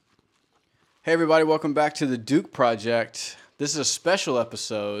Hey everybody, welcome back to the Duke Project. This is a special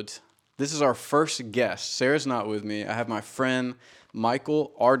episode. This is our first guest. Sarah's not with me. I have my friend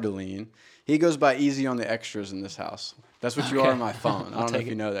Michael Ardeline. He goes by Easy on the extras in this house. That's what you are on my phone. I don't know if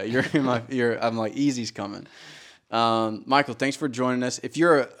you know that. I'm like, Easy's coming. Michael, thanks for joining us. If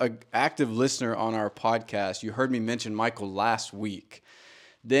you're an active listener on our podcast, you heard me mention Michael last week.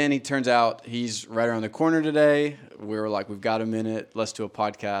 Then he turns out he's right around the corner today. We were like, we've got a minute. Let's do a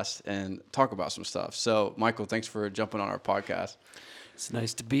podcast and talk about some stuff. So, Michael, thanks for jumping on our podcast. It's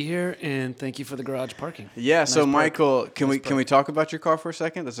nice to be here, and thank you for the garage parking. Yeah. Nice So, park. Michael, can Nice we talk about your car for a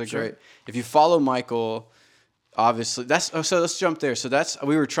second? That's Sure. great. If you follow Michael, obviously so let's jump there. So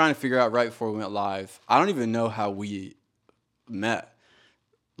we were trying to figure out right before we went live. I don't even know how we met.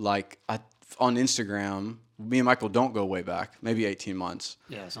 On Instagram. Me and Michael don't go way back, maybe 18 months.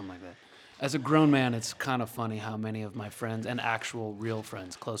 Yeah, something like that. As a grown man, it's kind of funny how many of my friends and actual real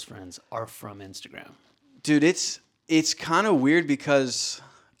friends, close friends, are from Instagram. Dude, it's kind of weird because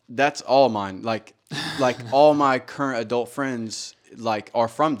that's all mine. Like all my current adult friends are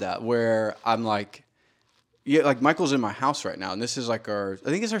from that. Where I'm like, yeah, like Michael's in my house right now, and this is I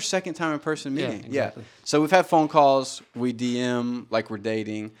think it's our second time in person meeting. Yeah, exactly. So we've had phone calls, we DM like we're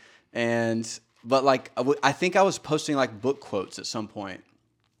dating, but I think I was posting like book quotes at some point.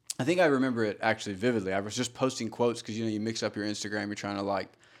 I think I remember it actually vividly. I was just posting quotes because you mix up your Instagram, you're trying to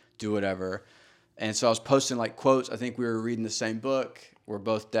do whatever. And so I was posting quotes. I think we were reading the same book. We're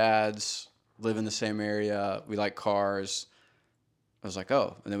both dads, live in the same area. We like cars. I was like,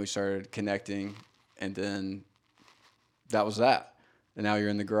 oh. And then we started connecting. And then that was that. And now you're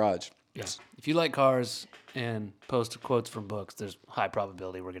in the garage. Yes. If you like cars and post quotes from books, there's high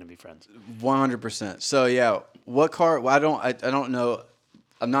probability we're going to be friends. 100%. So yeah, what car? Well, I don't know.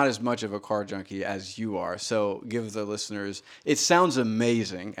 I'm not as much of a car junkie as you are. So give the listeners. It sounds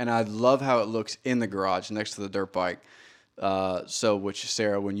amazing, and I love how it looks in the garage next to the dirt bike. Which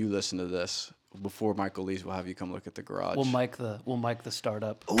Sarah, when you listen to this before Michael leaves, we'll have you come look at the garage. We'll mic the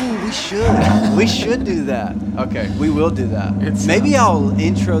startup. Oh, we should. We should do that. Okay, we will do that. Maybe I'll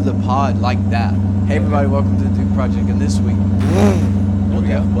intro the pod like that. Hey, everybody, welcome to the Duke Project. And this week,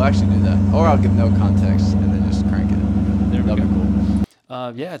 we'll actually do that. Or I'll give no context and then just crank it. There we That'd go. be cool.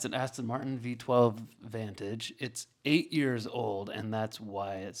 It's an Aston Martin V12 Vantage. It's 8 years old, and that's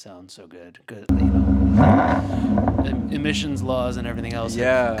why it sounds so good. Good, emissions laws and everything else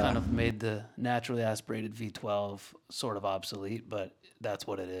have kind of made the naturally aspirated V12 sort of obsolete, but that's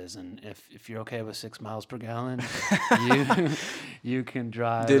what it is. And if you're okay with 6 miles per gallon, you can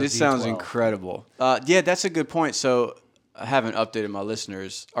drive. Dude, a it sounds V12. incredible. Yeah, that's a good point. So I haven't updated my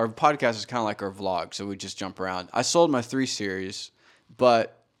listeners. Our podcast is kind of like our vlog, so we just jump around. I sold my 3 Series. And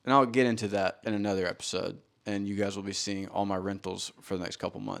I'll get into that in another episode, and you guys will be seeing all my rentals for the next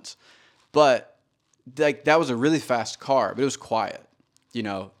couple months. But that was a really fast car, but it was quiet,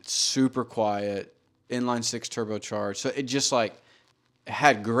 super quiet, inline 6 turbocharged. So it just it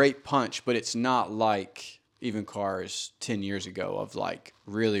had great punch, but it's not like even cars 10 years ago of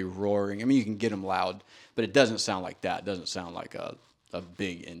really roaring. I mean, you can get them loud, but it doesn't sound like that. It doesn't sound like a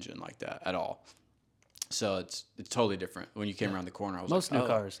big engine like that at all. So it's totally different. When you came around the corner, I was most new oh.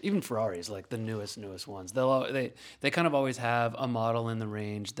 cars, even Ferraris, like the newest ones, they kind of always have a model in the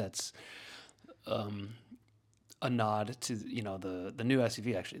range that's a nod to the new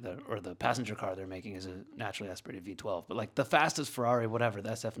SUV actually, or the passenger car they're making is a naturally aspirated V12. But the fastest Ferrari, whatever,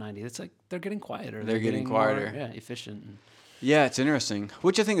 the SF90, it's they're getting quieter. They're getting quieter. More, efficient. Yeah, it's interesting.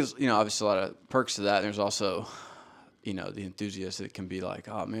 Which I think is obviously a lot of perks to that. And there's also the enthusiast that can be like,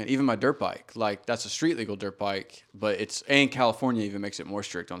 oh man, even my dirt bike, that's a street legal dirt bike, but and California even makes it more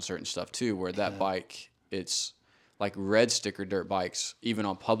strict on certain stuff too, where that bike, it's like red sticker dirt bikes, even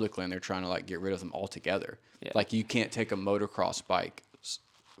on public land, they're trying to get rid of them altogether. Yeah. You can't take a motocross bike,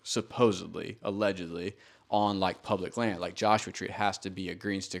 supposedly, allegedly, on public land. Joshua Tree, it has to be a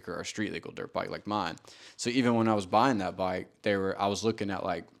green sticker or a street legal dirt bike like mine. So even when I was buying that bike, I was looking at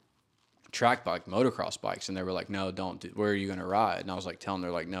track bike, motocross bikes, and they were like, no, don't do, where are you going to ride? And I was telling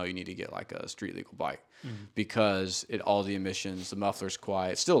them, they're no, you need to get a street legal bike because all the emissions, the muffler's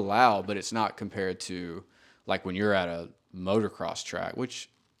quiet, it's still loud, but it's not compared to when you're at a motocross track, which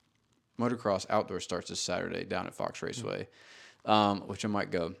motocross outdoor starts this Saturday down at Fox Raceway, which I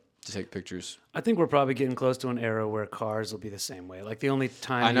might go to take pictures. I think we're probably getting close to an era where cars will be the same way. The only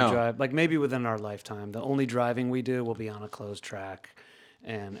time we drive, maybe within our lifetime, the only driving we do will be on a closed track.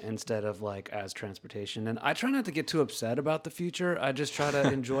 and instead of like as transportation. And I try not to get too upset about the future. I just try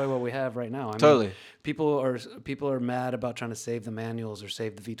to enjoy what we have right now. I mean, people are mad about trying to save the manuals or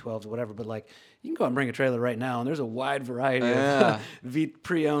save the V12s or whatever, but like you can go out and bring a trailer right now, and there's a wide variety of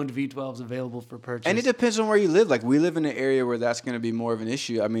pre-owned V12s available for purchase. And it depends on where you live. Like we live in an area where that's going to be more of an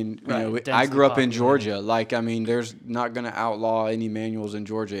issue. I mean, you know, I grew up in Georgia. Like, I mean, there's not going to outlaw any manuals in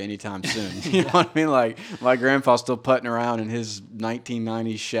Georgia anytime soon. You know what I mean? Like my grandpa's still putting around in his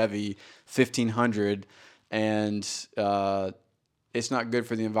 1990 Chevy 1500, and it's not good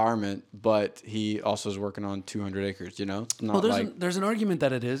for the environment, but he also is working on 200 acres, you know? There's an argument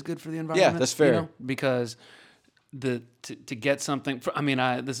that it is good for the environment. Yeah, that's fair. You know? Because to get something,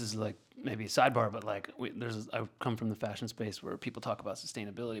 this is like maybe a sidebar, but like I come from the fashion space where people talk about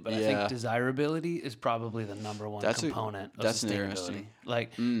sustainability, but I think desirability is probably the number one component of sustainability.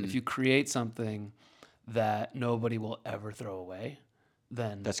 Like if you create something that nobody will ever throw away,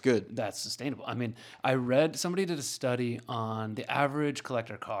 then that's good. That's sustainable. I mean, somebody did a study on the average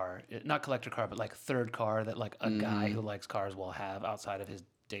collector car, not collector car, but like third car that like a guy who likes cars will have outside of his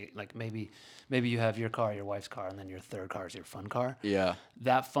date. Like maybe you have your car, your wife's car, and then your third car is your fun car. Yeah.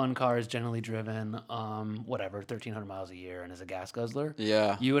 That fun car is generally driven, 1,300 miles a year and is a gas guzzler.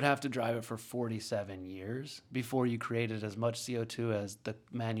 Yeah. You would have to drive it for 47 years before you created as much CO2 as the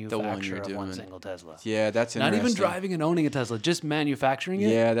manufacturer of one single Tesla. Yeah, that's interesting. Not even driving and owning a Tesla, just manufacturing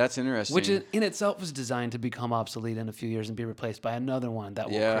it. Yeah, that's interesting. Which in itself was designed to become obsolete in a few years and be replaced by another one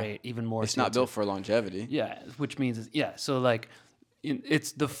that will create even more It's CO2. not built for longevity. Yeah, which means, so like,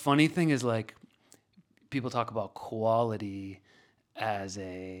 it's the funny thing is like, people talk about quality as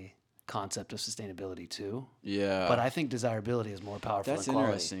a concept of sustainability too. Yeah. But I think desirability is more powerful than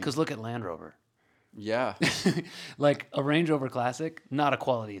quality. Because look at Land Rover. Yeah. Like a Range Rover Classic, not a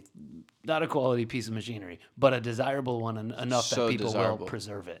quality piece of machinery, but a desirable one enough that people will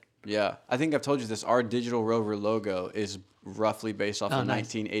preserve it. Yeah. I think I've told you this. Our digital Rover logo is roughly based off of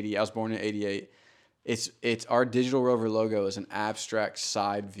 1980. I was born in 88. It's our digital Rover logo is an abstract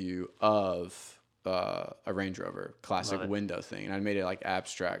side view of a Range Rover Classic window thing, and I made it like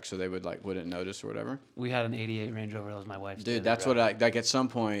abstract so they wouldn't notice or whatever. We had an 88 Range Rover. That was my wife's. Dude, that's what at some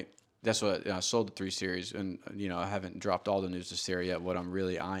point. That's what I sold the 3 Series, and I haven't dropped all the news to Sarah yet. What I'm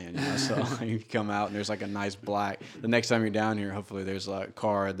really eyeing, so you come out and there's like a nice black. The next time you're down here, hopefully there's a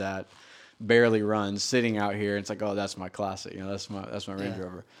car that barely runs sitting out here. And it's like, oh, that's my Classic. That's my Range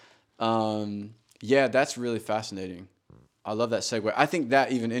Rover. Yeah, that's really fascinating. I love that segue. I think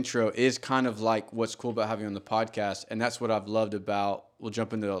that even intro is kind of like what's cool about having you on the podcast, and that's what I've loved about. We'll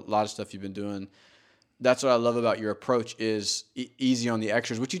jump into a lot of stuff you've been doing. That's what I love about your approach is easy on the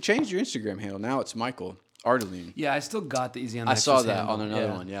extras, which you changed your Instagram handle. Now it's Michael Ardeline. Yeah, I still got the easy on the extras. I saw that handle on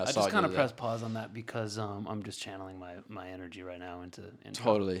another one. Yeah, I just kind of pressed pause on that because I'm just channeling my energy right now into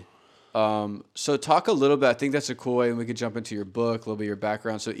Totally. So talk a little bit. I think that's a cool way, and we could jump into your book, a little bit of your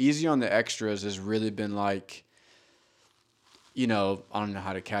background. So easy on the extras has really been like, I don't know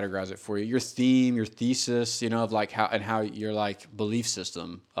how to categorize it for you. Your theme, your thesis, of like how your like belief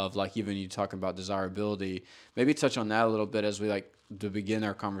system of like, even you talking about desirability, maybe touch on that a little bit as we like to begin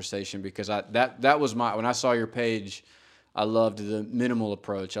our conversation, because that was when I saw your page, I loved the minimal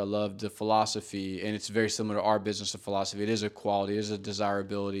approach. I loved the philosophy, and it's very similar to our business of philosophy. It is a quality, it is a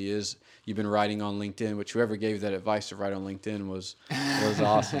desirability, you've been writing on LinkedIn, which whoever gave you that advice to write on LinkedIn was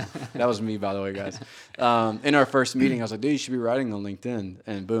awesome. That was me, by the way, guys. In our first meeting, I was like, dude, you should be writing on LinkedIn,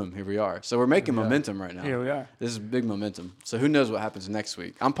 and boom, here we are. So we're making momentum right now. Here we are. This is big momentum. So who knows what happens next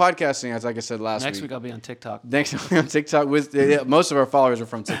week? I'm podcasting, as like I said last week. Next week I'll be on TikTok. Next week I'll be on TikTok with most of our followers are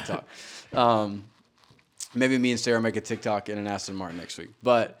from TikTok. Maybe me and Sarah make a TikTok in an Aston Martin next week.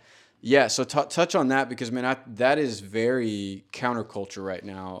 But yeah, so touch on that, because man, that is very counterculture right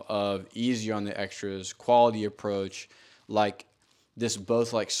now of easy on the extras, quality approach, like this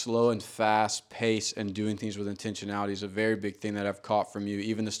both like slow and fast pace and doing things with intentionality is a very big thing that I've caught from you,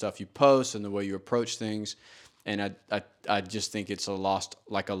 even the stuff you post and the way you approach things. And I just think it's a lost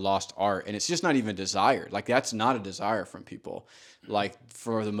art, and it's just not even desired. Like that's not a desire from people, like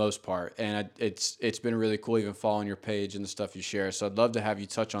for the most part. And it's been really cool even following your page and the stuff you share. So I'd love to have you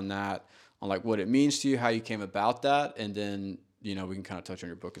touch on that, on like what it means to you, how you came about that, and then we can kind of touch on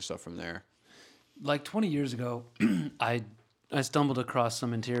your book and stuff from there. Like 20 years ago, I stumbled across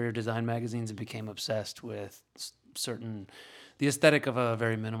some interior design magazines and became obsessed with the aesthetic of a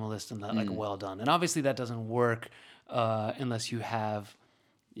very minimalist and like well done. And obviously that doesn't work unless you have,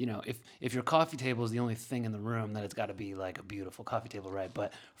 if your coffee table is the only thing in the room, then it's got to be like a beautiful coffee table, right?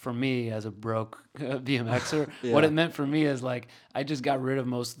 But for me, as a broke BMXer, what it meant for me is like I just got rid of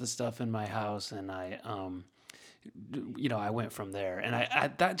most of the stuff in my house, and I I went from there, and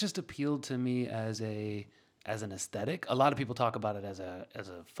I that just appealed to me as an aesthetic. A lot of people talk about it as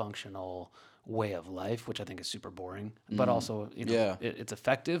a functional way of life, which I think is super boring, but also, it's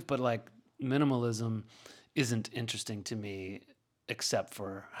effective, but like minimalism isn't interesting to me except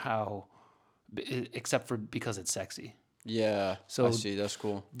for because it's sexy. Yeah. So I see. That's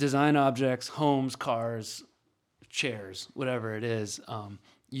cool. Design objects, homes, cars, chairs, whatever it is.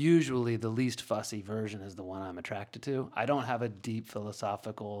 Usually the least fussy version is the one I'm attracted to. I don't have a deep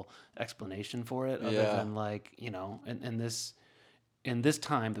philosophical explanation for it other than like, in this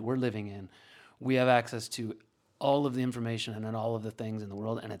time that we're living in, we have access to all of the information and all of the things in the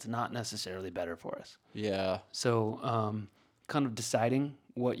world, and it's not necessarily better for us. Yeah. So, kind of deciding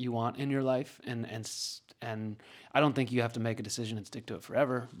what you want in your life, and I don't think you have to make a decision and stick to it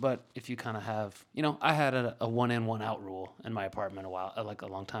forever. But if you kind of have, I had a 1 in 1 out rule in my apartment a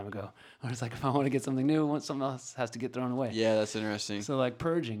long time ago. I was like, if I want to get something new, something else has to get thrown away. Yeah, that's interesting. So like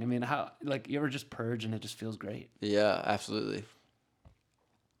purging. I mean, how you ever just purge and it just feels great? Yeah, absolutely.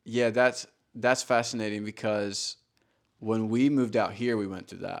 Yeah, that's fascinating because when we moved out here, we went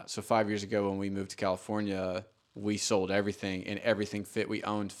through that. So 5 years ago, when we moved to California, we sold everything, and everything we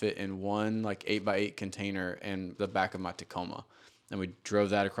owned fit in one like 8x8 container in the back of my Tacoma. And we drove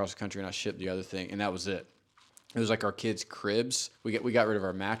that across the country, and I shipped the other thing, and that was it. It was like our kids' cribs. We got rid of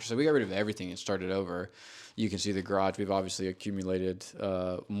our mattress. We got rid of everything and started over. You can see the garage. We've obviously accumulated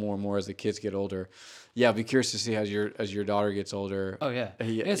more and more as the kids get older. Yeah, I'll be curious to see as your daughter gets older. Oh yeah,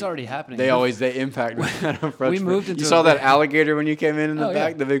 it's already happening. They impact. We moved into. You saw that alligator when you came in the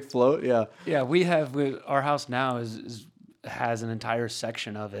back, the big float. Yeah. Yeah, our house now has an entire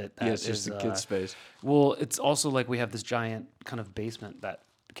section of it. It's just the kids' space. Well, it's also like we have this giant kind of basement that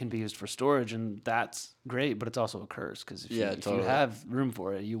can be used for storage, and that's great, but it's also a curse because if you have room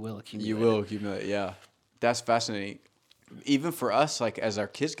for it, you will accumulate. Yeah. That's fascinating. Even for us, like as our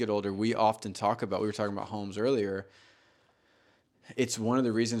kids get older, we often we were talking about homes earlier. It's one of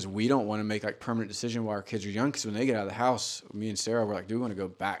the reasons we don't want to make like permanent decision while our kids are young, because when they get out of the house, me and Sarah, we're like, do we want to go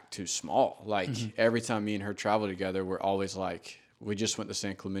back to small? Like every time me and her travel together, we're always like, we just went to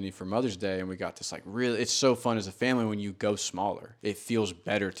San Clemente for Mother's Day, and we got this like it's so fun as a family when you go smaller. It feels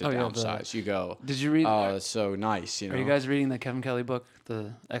better to downsize. You go. Did you read? Oh, it's so nice. Are you guys reading the Kevin Kelly book,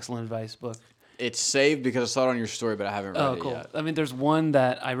 the Excellent Advice book? It's saved because I saw it on your story, but I haven't read it yet. I mean, there's one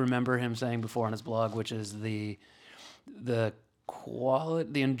that I remember him saying before on his blog, which is the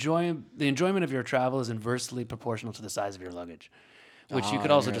enjoyment of your travel is inversely proportional to the size of your luggage, which you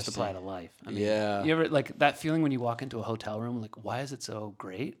could also just apply to life. I mean, you ever like that feeling when you walk into a hotel room, like, why is it so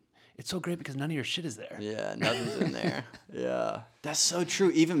great? It's so great because none of your shit is there. Yeah, nothing's in there. Yeah, that's so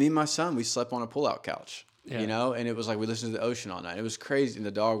true. Even me and my son, we slept on a pull-out couch. Yeah. And it was like we listened to the ocean all night. It was crazy, and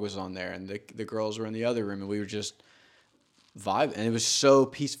the dog was on there, and the girls were in the other room, and we were just vibing, and it was so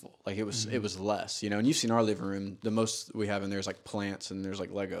peaceful. Like it was less, And you've seen our living room. The most we have in there is like plants, and there's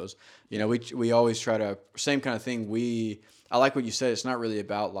like Legos. We always try to same kind of thing. I like what you said. It's not really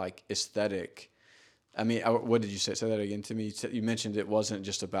about like aesthetic. I mean, what did you say? Say that again to me. You mentioned it wasn't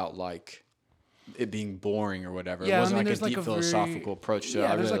just about like it being boring or whatever. Yeah, it wasn't like a deep philosophical approach to it.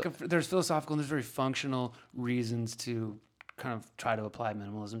 Yeah, there's philosophical and there's very functional reasons to kind of try to apply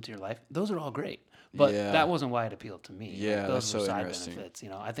minimalism to your life. Those are all great, but that wasn't why it appealed to me. Yeah, those were so side benefits.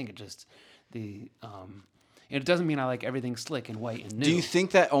 I think it just it doesn't mean I like everything slick and white and new. Do you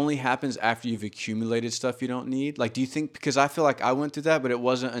think that only happens after you've accumulated stuff you don't need? Like, do you think, because I feel like I went through that, but it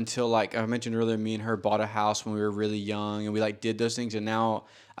wasn't until like I mentioned earlier, me and her bought a house when we were really young, and we like did those things, and now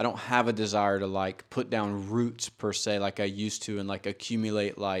I don't have a desire to like put down roots per se like I used to, and like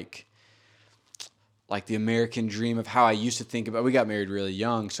accumulate like the American dream of how I used to think about. We got married really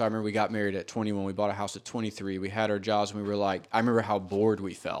young, so I remember we got married at 21. We bought a house at 23. We had our jobs, and we were like, I remember how bored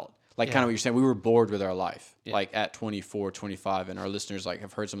we felt. Like kind of what you're saying, we were bored with our life, like at 24, 25, and our listeners like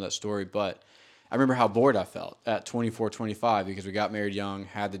have heard some of that story. But I remember how bored I felt at 24, 25 because we got married young,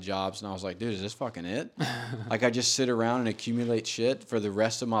 had the jobs, and I was like, dude, is this fucking it? Like I just sit around and accumulate shit for the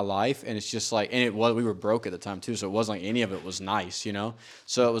rest of my life, and it's just like, and we were broke at the time too, so it wasn't like any of it was nice,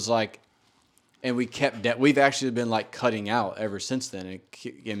 So it was like, and we kept we've actually been like cutting out ever since then,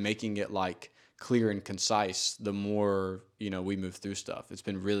 and making it like clear and concise the more we move through stuff. It's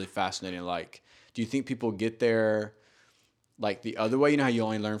been really fascinating. Like, do you think people get there like the other way? How you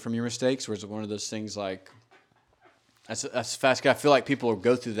only learn from your mistakes, or is it one of those things like that's fast? I feel like people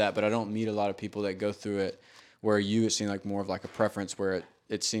go through that, but I don't meet a lot of people that go through it where it seemed like more of like a preference where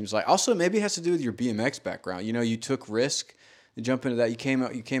it seems like also maybe it has to do with your BMX background. You took risk and jump into that. You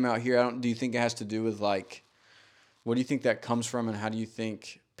came out here. Do you think it has to do with like, what do you think that comes from, and how do you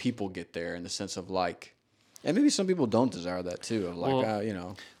think people get there in the sense of like, And maybe some people don't desire that too. Of like, Well, you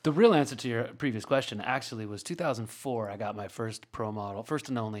know. The real answer to your previous question actually was 2004. I got my first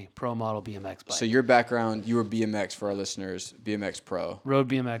and only pro model BMX bike. So your background, you were BMX for our listeners, BMX pro. Rode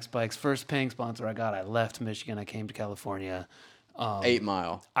BMX bikes. First paying sponsor I got. I left Michigan. I came to California. 8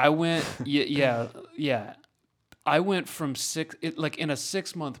 Mile. I went, yeah. I went from in a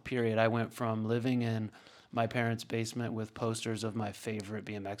 6-month period, I went from living in my parents' basement with posters of my favorite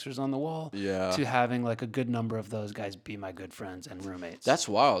BMXers on the wall to having like a good number of those guys be my good friends and roommates. That's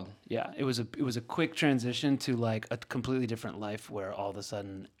wild. Yeah, it was a quick transition to like a completely different life where all of a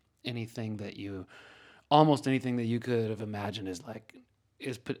sudden almost anything that you could have imagined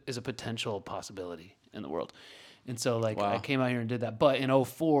is a potential possibility in the world. And so like I came out here and did that. But in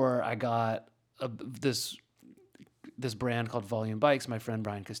 2004, I got this brand called Volume Bikes. My friend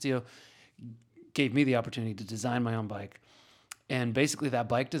Brian Castillo gave me the opportunity to design my own bike. And basically that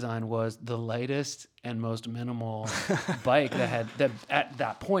bike design was the lightest and most minimal bike that at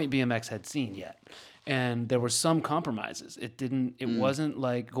that point BMX had seen yet. And there were some compromises. It wasn't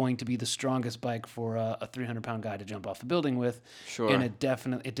like going to be the strongest bike for a 300-pound guy to jump off the building with. Sure. And it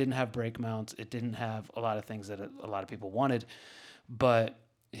didn't have brake mounts. It didn't have a lot of things that a lot of people wanted. But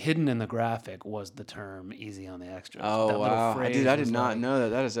hidden in the graphic was the term "easy on the extras." Oh, wow. Dude, I did not know that.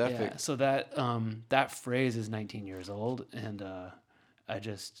 That is epic. Yeah, so that phrase is 19 years old, and I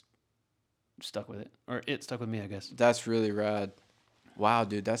just stuck with it. Or it stuck with me, I guess. That's really rad. Wow,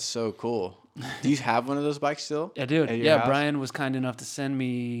 dude, that's so cool. Do you have one of those bikes still? I do. Yeah, house? Brian was kind enough to send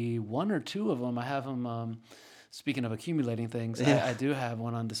me one or two of them. I have them, speaking of accumulating things, I do have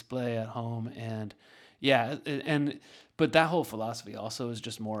one on display at home, and yeah, but that whole philosophy also is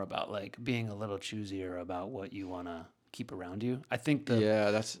just more about like being a little choosier about what you want to keep around you. I think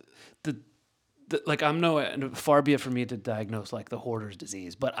like far be it for me to diagnose like the hoarder's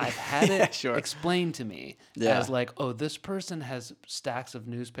disease, but I've had it explained to me as like, oh, this person has stacks of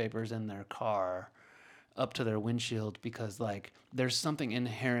newspapers in their car up to their windshield because like there's something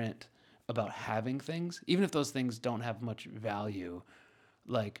inherent about having things, even if those things don't have much value.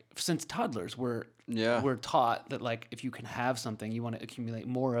 Like since toddlers we're taught that like if you can have something, you want to accumulate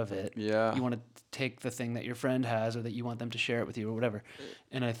more of it. Yeah. You want to take the thing that your friend has or that you want them to share it with you or whatever.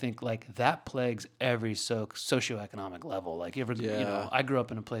 And I think like that plagues every socioeconomic level. Like you know, I grew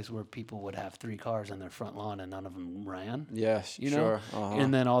up in a place where people would have 3 cars on their front lawn and none of them ran. Yes, you know? Sure. Uh-huh.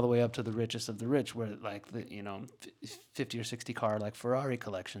 And then all the way up to the richest of the rich where like the 50 or 60 car like Ferrari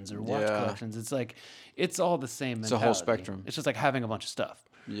collections or watch collections. It's like it's all the same mentality. It's a whole spectrum. It's just like having a bunch of stuff.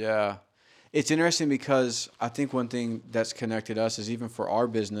 Yeah. It's interesting because I think one thing that's connected us is even for our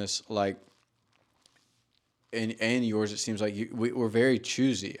business, like, and yours, it seems like we're very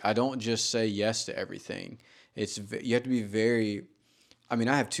choosy. I don't just say yes to everything. You have to be very, I mean,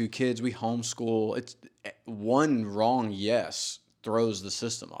 I have 2 kids. We homeschool. It's one wrong yes throws the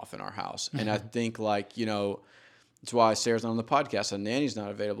system off in our house. And I think like, that's why Sarah's not on the podcast and Nanny's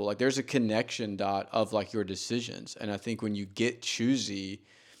not available. Like there's a connection dot of like your decisions. And I think when you get choosy,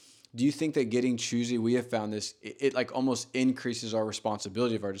 do you think that getting choosy, we have found this, it like almost increases our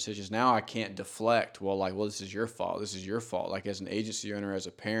responsibility of our decisions. Now I can't deflect. Well, this is your fault. This is your fault. Like as an agency owner, as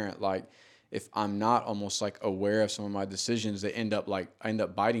a parent, like if I'm not almost like aware of some of my decisions, I end up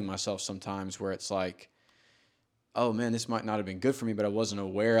biting myself sometimes where it's like, oh man, this might not have been good for me, but I wasn't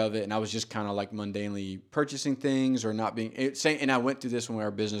aware of it. And I was just kind of like mundanely purchasing things or not being and I went through this when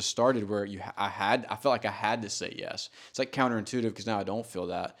our business started where I felt like I had to say yes. It's like counterintuitive because now I don't feel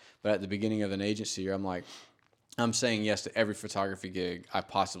that. But at the beginning of an agency, I'm like, I'm saying yes to every photography gig I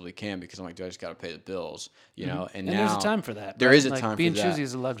possibly can because I'm like, dude, I just got to pay the bills, And now there's a time for that. There is a time for that. Being choosy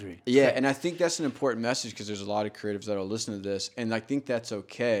is a luxury. Yeah, and I think that's an important message because there's a lot of creatives that will listen to this, and I think that's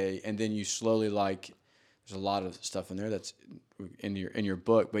okay. And then you slowly there's a lot of stuff in there that's in your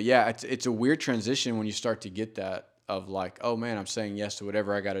book, but yeah, it's a weird transition when you start to get that of like, oh man, I'm saying yes to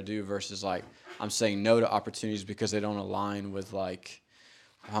whatever I got to do versus like I'm saying no to opportunities because they don't align with like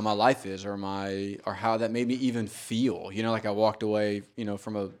how my life is or how that made me even feel. Like I walked away,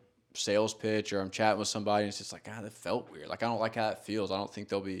 from a sales pitch or I'm chatting with somebody and it's just like, that felt weird. Like I don't like how that feels. I don't think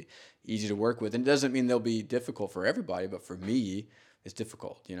they'll be easy to work with, and it doesn't mean they'll be difficult for everybody, but for me, it's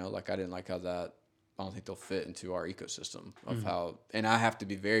difficult. Like I didn't like how that. I don't think they'll fit into our ecosystem of how, and I have to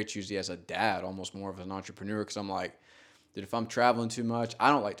be very choosy as a dad, almost more of an entrepreneur. Because I'm like, dude, if I'm traveling too much, I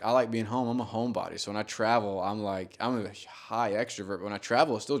like being home. I'm a homebody. So when I travel, I'm a high extrovert. But when I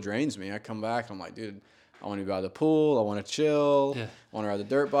travel, it still drains me. I come back and I'm like, dude, I want to be by the pool. I want to chill. Yeah. I want to ride the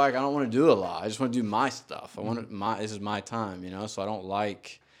dirt bike. I don't want to do a lot. I just want to do my stuff. This is my time, So I don't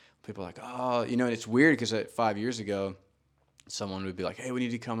like people like, oh, and it's weird because 5 years ago, someone would be like, hey, we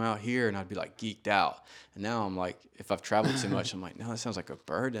need to come out here. And I'd be like geeked out. And now I'm like, if I've traveled too much, I'm like, no, that sounds like a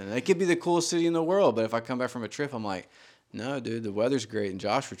burden. And it could be the coolest city in the world. But if I come back from a trip, I'm like, no, dude, the weather's great in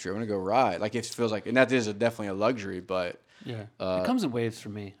Joshua Tree. I'm going to go ride. Like, it feels like, and that is definitely a luxury, but. Yeah. It comes in waves for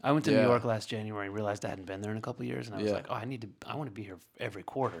me. I went to New York last January and realized I hadn't been there in a couple of years. And I was like, oh, I want to be here every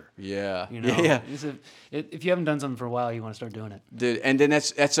quarter. Yeah. You know? Yeah. If you haven't done something for a while, you want to start doing it. Dude, and then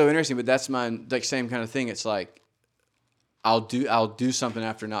that's so interesting, but that's my like same kind of thing. It's like, I'll do something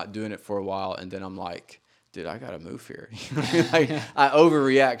after not doing it for a while. And then I'm like, dude, I got to move here. Like, I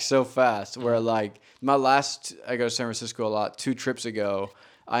overreact so fast where like I go to San Francisco a lot. 2 trips ago,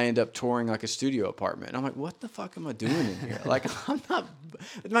 I end up touring like a studio apartment. And I'm like, what the fuck am I doing in here? Like, I'm not,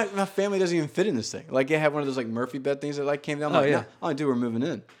 my family doesn't even fit in this thing. Like, they have one of those like Murphy bed things that like came down. I'm like, yeah. No, dude, we're moving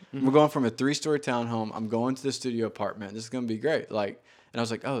in. Mm-hmm. We're going from a 3-story townhome. I'm going to the studio apartment. This is going to be great. Like, and I was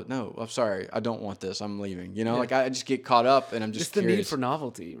like, oh, no, I'm sorry. I don't want this. I'm leaving. You know, like I just get caught up and I'm just the need for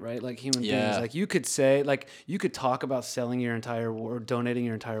novelty, right? Like human beings. Like you could talk about selling your entire donating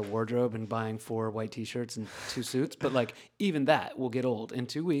your entire wardrobe and buying 4 white T-shirts and 2 suits. But like even that will get old in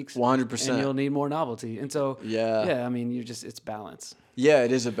 2 weeks. 100%. And you'll need more novelty. And so, I mean, it's balance. Yeah,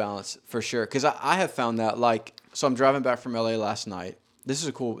 it is a balance for sure. Because I have found that like, so I'm driving back from LA last night. This is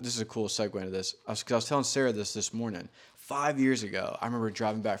a cool segue into this. Because I was telling Sarah this morning. 5 years ago, I remember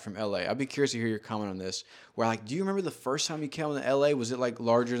driving back from LA. I'd be curious to hear your comment on this. Where like, do you remember the first time you came to LA? Was it like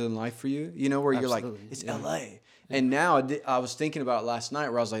larger than life for you? You know, where Absolutely. You're like, it's LA. Yeah. And now I was thinking about it last night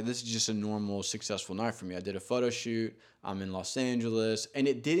where I was like, this is just a normal, successful night for me. I did a photo shoot. I'm in Los Angeles. And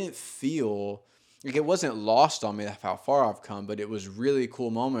it didn't feel, like it wasn't lost on me how far I've come, but it was really a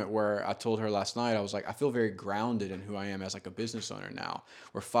cool moment where I told her last night, I was like, I feel very grounded in who I am as like a business owner now.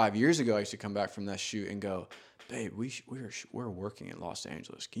 Where 5 years ago, I used to come back from that shoot and go, babe, we're working in Los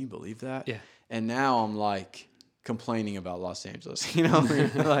Angeles. Can you believe that? Yeah. And now I'm like complaining about Los Angeles, you know,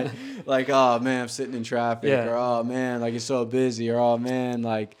 like oh man, I'm sitting in traffic, or oh man, like it's so busy, or oh man,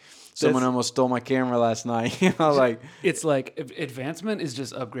 like someone almost stole my camera last night. You know, like it's like advancement is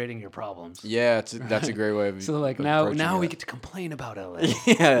just upgrading your problems. Yeah, that's a great way of so like now we get to complain about LA.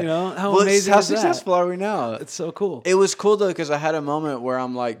 Yeah, you know how amazing. How successful are we now? It's so cool. It was cool though because I had a moment where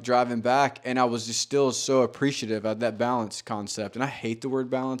I'm like driving back and I was just still so appreciative of that balance concept. And I hate the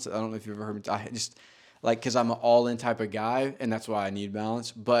word balance. I don't know if you've ever heard me. I just like because I'm an all-in type of guy and that's why I need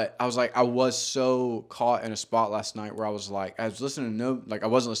balance. But I was like I was so caught in a spot last night where I was listening to I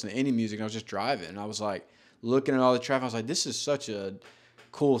wasn't listening to any music. And I was just driving and I was like looking at all the traffic. I was like, this is such a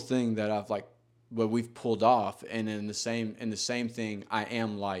cool thing that I've like what we've pulled off. And in the same thing, I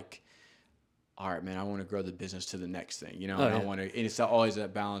am like, all right, man, I want to grow the business to the next thing, you know. And I want to, and it's always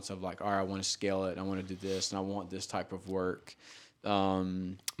that balance of like, all right, I want to scale it, and I want to do this, and I want this type of work.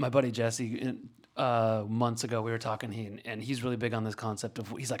 My buddy Jesse. Months ago we were talking, and he's really big on this concept of,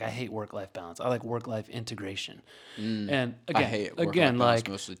 he's like, I hate work-life balance. I like work-life integration. And I hate again, like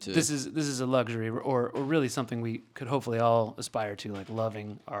mostly too. this is a luxury or really something we could hopefully all aspire to, like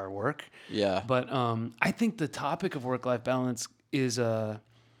loving our work. Yeah. But I think the topic of work-life balance is a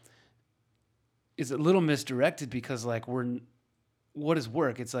little misdirected because like what is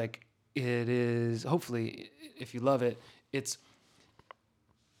work? It's like, it is, hopefully if you love it, it's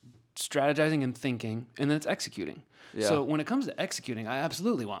strategizing and thinking, and then it's executing. Yeah. So when it comes to executing, I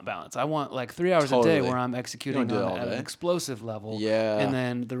absolutely want balance. I want like 3 hours a day where I'm executing at an explosive level. Yeah. And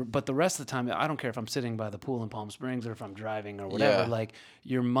then the rest of the time, I don't care if I'm sitting by the pool in Palm Springs or if I'm driving or whatever. Yeah. Like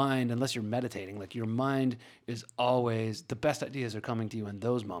your mind, unless you're meditating, like your mind is always, the best ideas are coming to you in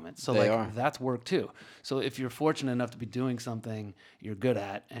those moments. So that's work too. So if you're fortunate enough to be doing something you're good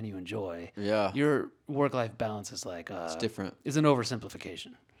at and you enjoy, your work-life balance is like it's different. Is an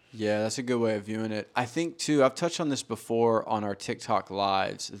oversimplification. Yeah, that's a good way of viewing it. I think, too, I've touched on this before on our TikTok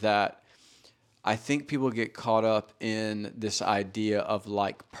lives, that I think people get caught up in this idea of,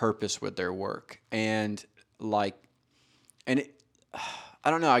 like, purpose with their work. And, like, I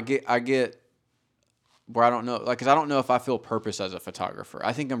don't know, I get where I don't know, like, because I don't know if I feel purpose as a photographer.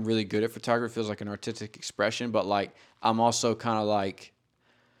 I think I'm really good at photography. It feels like an artistic expression, but, like, I'm also kind of, like,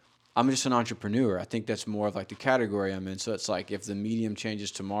 I'm just an entrepreneur. I think that's more of like the category I'm in. So it's like if the medium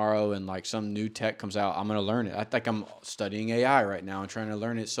changes tomorrow and like some new tech comes out, I'm going to learn it. I think I'm studying AI right now and trying to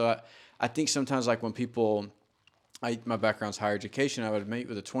learn it. So I think sometimes like when people, my background's higher education, I would meet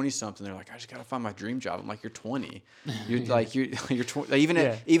with a 20-something. They're like, I just got to find my dream job. I'm like, you're 20. You're like, you're 20. Even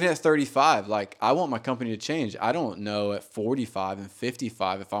at 35, like I want my company to change. I don't know at 45 and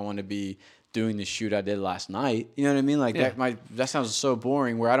 55 if I want to be doing the shoot I did last night. You know what I mean? Like that sounds so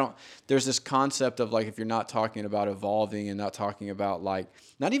boring where there's this concept of like, if you're not talking about evolving and not talking about like,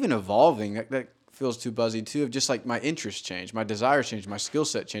 not even evolving, that feels too buzzy too. Of just like my interests change, my desires change, my skill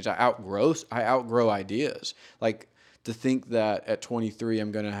set change. I outgrow ideas. Like to think that at 23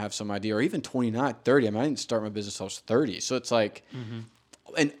 I'm going to have some idea, or even 29, 30. I mean, I didn't start my business until I was 30. So it's like,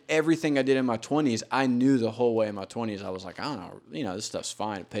 and everything I did in my 20s, I knew the whole way in my 20s. I was like, I don't know, this stuff's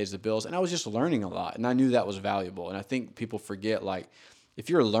fine. It pays the bills. And I was just learning a lot, and I knew that was valuable. And I think people forget, like, if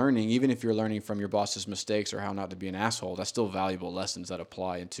you're learning, even if you're learning from your boss's mistakes or how not to be an asshole, that's still valuable lessons that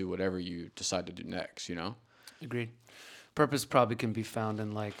apply into whatever you decide to do next, Agreed. Purpose probably can be found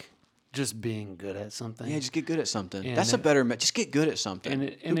in, like, just being good at something. Yeah, just get good at something. And that's a better just get good at something.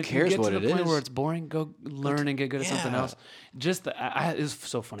 And who cares what it is? If you get to the point where it's boring, go learn and get good at something else. Just it was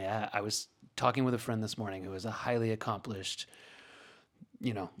so funny. I was talking with a friend this morning who is a highly accomplished,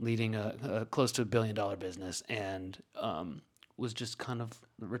 leading a close to $1 billion business, and was just kind of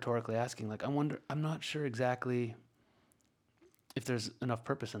rhetorically asking, like, I'm not sure exactly if there's enough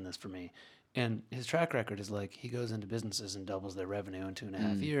purpose in this for me. And his track record is like he goes into businesses and doubles their revenue in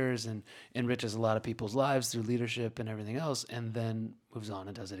 2.5 years and enriches a lot of people's lives through leadership and everything else, and then moves on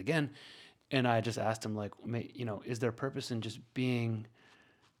and does it again. And I just asked him, like, is there purpose in just being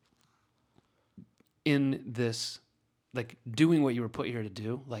in this, like, doing what you were put here to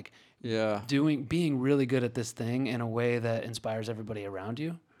do, like, being really good at this thing in a way that inspires everybody around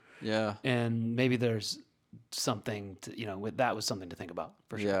you. Yeah. And maybe there's something to, that was something to think about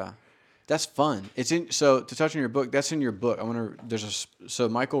for sure. Yeah. That's fun. So to touch on your book, that's in your book. So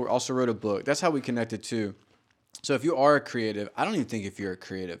Michael also wrote a book. That's how we connected too. So if you are a creative, I don't even think if you're a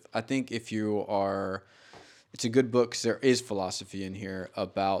creative. I think if you are, it's a good book because there is philosophy in here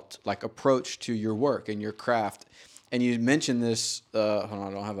about like approach to your work and your craft. And you mentioned this, hold on,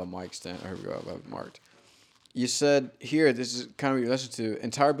 I don't have a mic stand. Here we go, I have it marked. You said here, this is kind of what you listened to,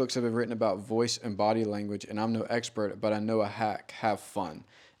 entire books have been written about voice and body language, and I'm no expert, but I know a hack, have fun.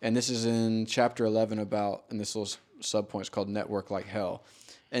 And this is in chapter 11 about, and this little sub-point is called Network Like Hell.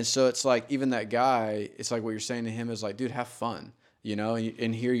 And so it's like, even that guy, it's like what you're saying to him is like, dude, have fun,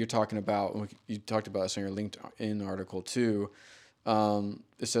 And here you're talking about, you talked about this in your LinkedIn article too.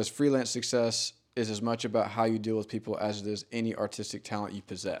 It says freelance success is as much about how you deal with people as it is any artistic talent you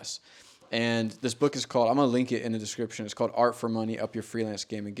possess. And this book is called, I'm going to link it in the description. It's called Art for Money, Up Your Freelance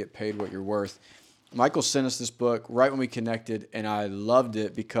Game and Get Paid What You're Worth. Michael sent us this book right when we connected, and I loved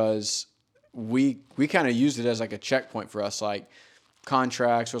it because we kind of used it as like a checkpoint for us, like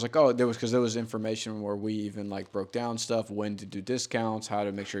contracts. It was like, because there was information where we even like broke down stuff, when to do discounts, how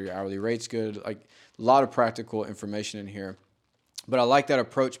to make sure your hourly rate's good, like a lot of practical information in here. But I like that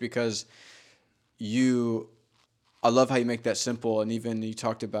approach because I love how you make that simple. And even you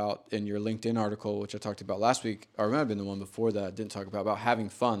talked about in your LinkedIn article, which I talked about last week, or it might have been the one before that I didn't talk about having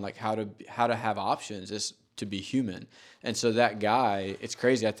fun, like how to have options is to be human. And so that guy, it's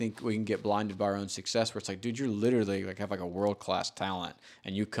crazy. I think we can get blinded by our own success where it's like, dude, you're literally like have like a world-class talent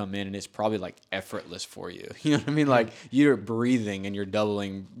and you come in and it's probably like effortless for you. You know what I mean? Like you're breathing and you're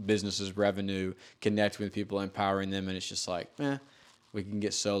doubling businesses' revenue, connecting with people, empowering them. And it's just like, we can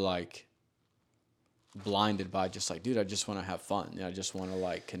get so like blinded by just like, dude, I just want to have fun. I just want to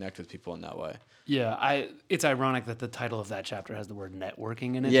like connect with people in that way. Yeah, it's ironic that the title of that chapter has the word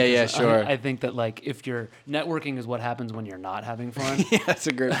networking in it. Yeah, sure. I think that like if you're networking is what happens when you're not having fun. Yeah, that's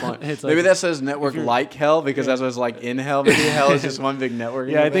a great point. Maybe that says network like hell because that's what's like in hell. Maybe hell is just one big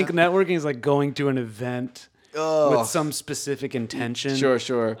networking. Yeah, I think networking is like going to an event with some specific intention.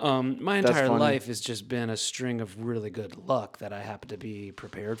 Sure. My entire life has just been a string of really good luck that I happen to be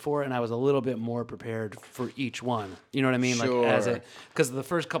prepared for, and I was a little bit more prepared for each one. You know what I mean? Sure. Like because the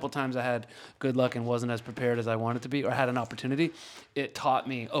first couple times I had good luck and wasn't as prepared as I wanted to be, or had an opportunity, it taught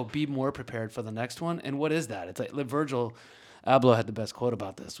me, be more prepared for the next one. And what is that? It's like Virgil Abloh had the best quote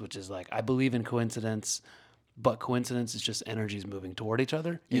about this, which is like, I believe in coincidence, but coincidence is just energies moving toward each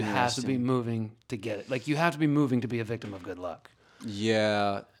other. You have to be moving to get it. Like you have to be moving to be a victim of good luck.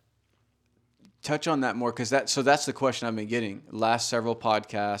 Yeah. Touch on that more because that's the question I've been getting. Last several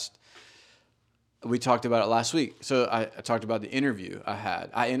podcasts, we talked about it last week. So I talked about the interview I had.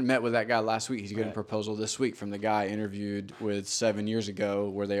 I met with that guy last week. He's getting a proposal this week from the guy I interviewed with 7 years ago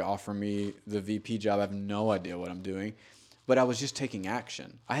where they offer me the VP job. I have no idea what I'm doing. But I was just taking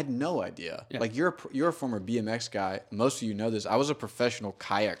action. I had no idea. Yeah. Like you're a former BMX guy. Most of you know this. I was a professional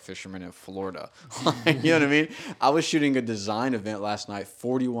kayak fisherman in Florida. You know what I mean? I was shooting a design event last night,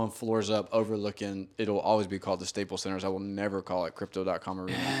 41 floors up, overlooking. It'll always be called the Staples Centers. I will never call it Crypto.com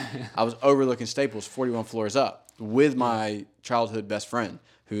Arena. I was overlooking Staples, 41 floors up, with my childhood best friend,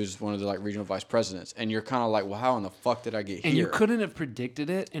 who's one of the like regional vice presidents, and you're kind of like, well, how in the fuck did I get here? And you couldn't have predicted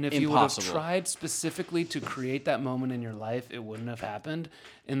it, and if you would have Impossible. tried specifically to create that moment in your life, it wouldn't have happened.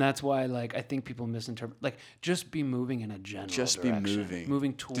 And that's why, like, I think people misinterpret, like, just be moving in a general Just direction. be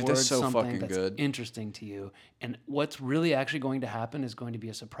moving. Towards Dude, that's so something fucking that's good. interesting to you. And what's really actually going to happen is going to be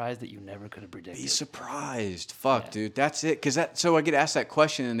a surprise that you never could have predicted. Be surprised. Fuck, dude. That's it. Because so I get asked that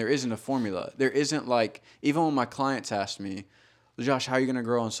question, and there isn't a formula. There isn't like, even when my clients ask me, Josh, how are you going to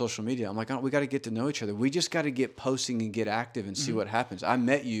grow on social media? I'm like, oh, we got to get to know each other. We just got to get posting and get active and see what happens. I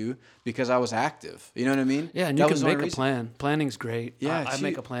met you because I was active. You know what I mean? Yeah, and you can make a plan. Planning's great. Yeah, I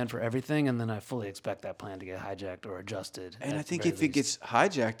make a plan for everything, and then I fully expect that plan to get hijacked or adjusted. And I think if it gets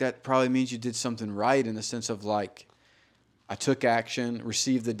hijacked, that probably means you did something right in the sense of like, I took action,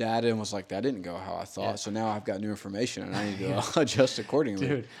 received the data, and was like, that didn't go how I thought. Yeah. So now I've got new information, and I need to adjust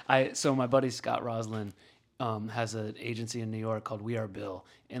accordingly. Dude, so my buddy Scott Roslin has an agency in New York called We Are Bill.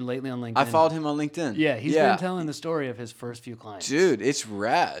 And lately on LinkedIn... I followed him on LinkedIn. Yeah, he's been telling the story of his first few clients. Dude, it's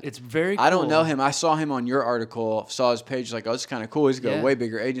rad. It's very cool. I don't know him. I saw him on your article, saw his page, like, oh, this is kind of cool. He's got a way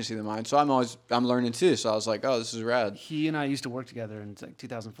bigger agency than mine. So I'm learning too. So I was like, oh, this is rad. He and I used to work together in like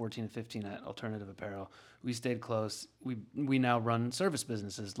 2014 and 15 at Alternative Apparel. We stayed close. We now run service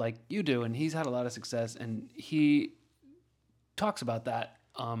businesses like you do, and he's had a lot of success. And he talks about that.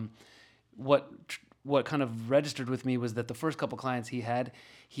 What kind of registered with me was that the first couple clients he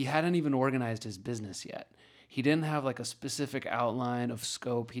hadn't even organized his business yet. He didn't have like a specific outline of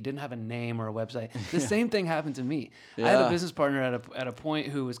scope. He didn't have a name or a website. The same thing happened to me. Yeah. I had a business partner at a point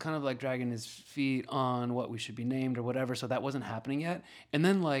who was kind of like dragging his feet on what we should be named or whatever. So that wasn't happening yet. And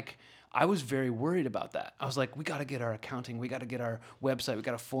then like, I was very worried about that. I was like, we got to get our accounting. We got to get our website. We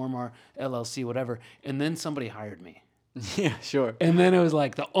got to form our LLC, whatever. And then somebody hired me. Yeah, sure. And then it was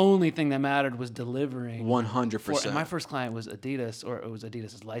like the only thing that mattered was delivering. 100%. And my first client was Adidas, or it was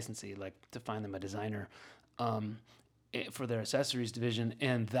Adidas' licensee, like to find them a designer for their accessories division.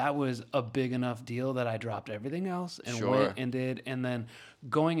 And that was a big enough deal that I dropped everything else and went and did. And then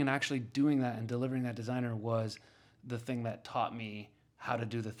going and actually doing that and delivering that designer was the thing that taught me how to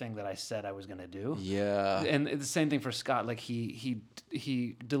do the thing that I said I was going to do. Yeah. And the same thing for Scott. Like he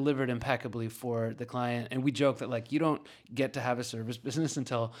delivered impeccably for the client. And we joke that like, you don't get to have a service business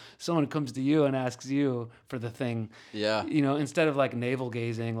until someone comes to you and asks you for the thing. Yeah. You know, instead of like navel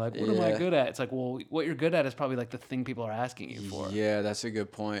gazing, like, what am I good at? It's like, well, what you're good at is probably like the thing people are asking you for. Yeah, that's a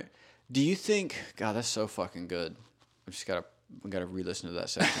good point. Do you think, God, that's so fucking good. We gotta re-listen to that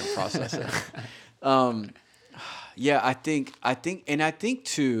section and process it. Yeah, I think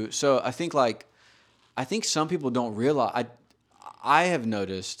too. So I think some people don't realize. I have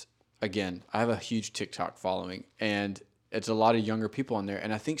noticed, again, I have a huge TikTok following, and it's a lot of younger people on there,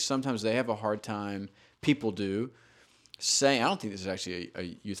 and I think sometimes they have a hard time. People do saying, I don't think this is actually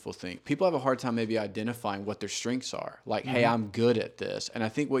a youthful thing. People have a hard time maybe identifying what their strengths are. Like, hey, I'm good at this, and I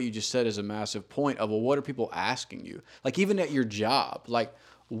think what you just said is a massive point of, well, what are people asking you? Like even at your job, like.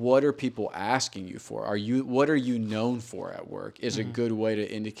 What are people asking you for? What are you known for at work is a good way to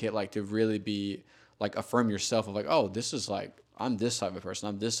indicate, like, to really be, like, affirm yourself of, like, oh, this is, like, I'm this type of person.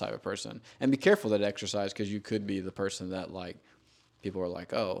 I'm this type of person. And be careful that exercise because you could be the person that, like, people are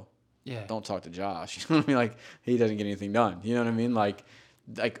like, oh, don't talk to Josh. You know what I mean? Like, he doesn't get anything done. You know what I mean? Like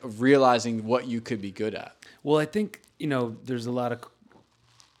realizing what you could be good at. Well, I think, there's a lot of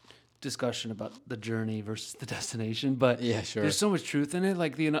discussion about the journey versus the destination, but there's so much truth in it.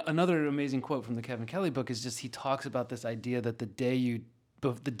 Like another amazing quote from the Kevin Kelly book is just, he talks about this idea that the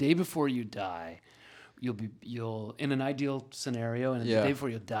day before you die, you'll in an ideal scenario, and the day before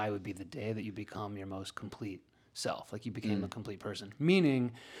you'll die would be the day that you become your most complete self. Like you became a complete person,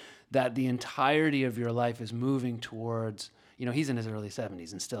 meaning that the entirety of your life is moving towards, he's in his early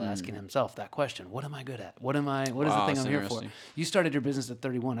 70s and still asking himself that question. What am I good at? What is the thing I'm here for? You started your business at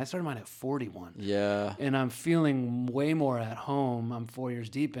 31. I started mine at 41. Yeah. And I'm feeling way more at home. I'm 4 years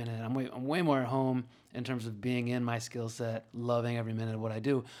deep in it. I'm way more at home in terms of being in my skill set, loving every minute of what I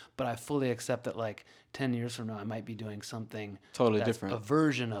do. But I fully accept that like 10 years from now, I might be doing something totally different. A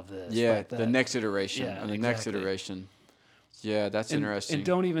version of this. Yeah. Like the next iteration and the next iteration. Yeah, that's interesting. And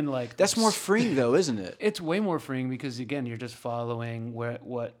don't even like... That's more freeing though, isn't it? It's way more freeing because, again, you're just following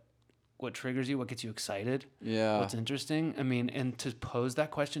what triggers you, what gets you excited, what's interesting. I mean, and to pose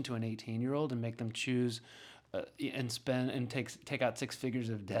that question to an 18-year-old and make them choose and spend and take out 6 figures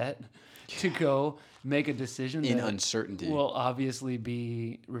of debt to go make a decision in uncertainty will obviously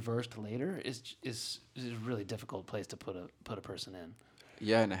be reversed later is a really difficult place to put a person in.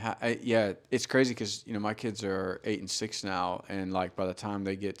 Yeah, it's crazy because my kids are 8 and 6 now, and like by the time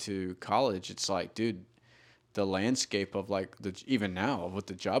they get to college, it's like, dude, the landscape of like even now of what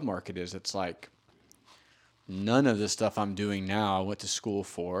the job market is. It's like none of the stuff I'm doing now I went to school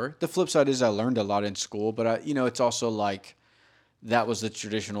for. The flip side is I learned a lot in school, but it's also like that was the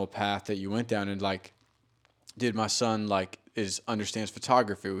traditional path that you went down. And like, dude, my son like understands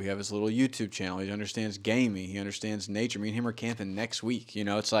photography. We have his little YouTube channel. He understands gaming. He understands nature. Me and him are camping next week.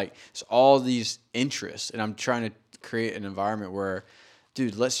 It's like it's all these interests, and I'm trying to create an environment where,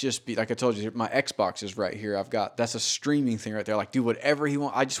 dude, let's just be, like I told you, my Xbox is right here. That's a streaming thing right there. Like, do whatever he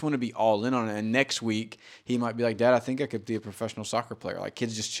wants. I just want to be all in on it. And next week, he might be like, Dad, I think I could be a professional soccer player. Like,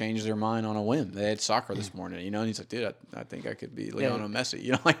 kids just change their mind on a whim. They had soccer this morning, and he's like, dude, I think I could be Lionel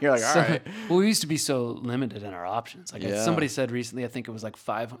Messi. Like, you're like, all right. Well, we used to be so limited in our options. Like, somebody said recently, I think it was like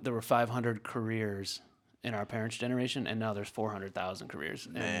there were 500 careers in our parents' generation, and now there's 400,000 careers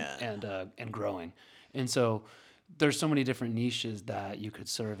and growing. And so there's so many different niches that you could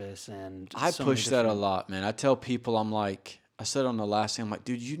service, and I push that a lot, man. I tell people, I'm like, I said on the last thing, I'm like,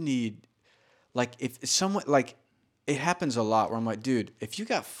 dude, you need, like, if someone, like, it happens a lot where I'm like, dude, if you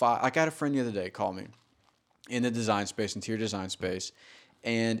got I got a friend the other day call me in the design space, interior design space,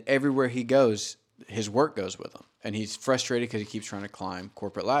 and everywhere he goes, his work goes with him, and he's frustrated because he keeps trying to climb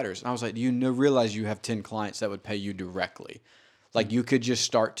corporate ladders. And I was like, do you realize you have 10 clients that would pay you directly? Like, you could just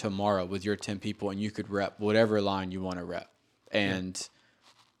start tomorrow with your 10 people, and you could rep whatever line you want to rep, and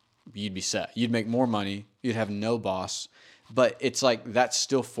you'd be set. You'd make more money. You'd have no boss. But it's like, that's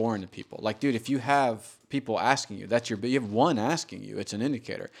still foreign to people. Like, dude, if you have people asking you, you have one asking you, it's an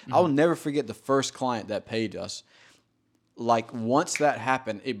indicator. Mm-hmm. I will never forget the first client that paid us. Like, once that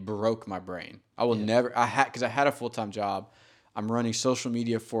happened, it broke my brain. I will never, because I had a full-time job. I'm running social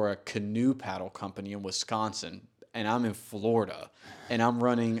media for a canoe paddle company in Wisconsin, and I'm in Florida, and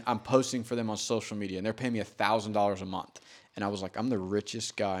I'm posting for them on social media, and they're paying me $1,000 a month. And I was like, I'm the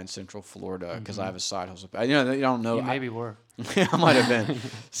richest guy in Central Florida because I have a side hustle. You don't know. You maybe were. I might have been.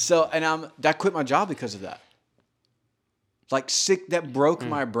 So, and I quit my job because of that. Like, sick, that broke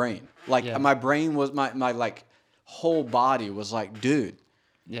my brain. Like, my brain was, my like, whole body was like, dude.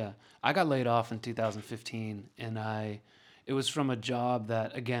 Yeah. I got laid off in 2015, and it was from a job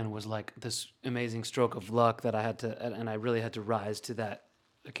that, again, was like this amazing stroke of luck that I really had to rise to that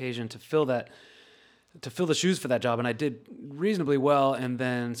occasion to fill the shoes for that job. And I did reasonably well, and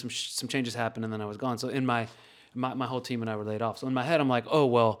then some changes happened, and then I was gone. So in my whole team and I were laid off. So in my head, I'm like, oh,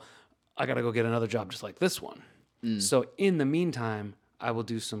 well, I got to go get another job just like this one. So in the meantime, I will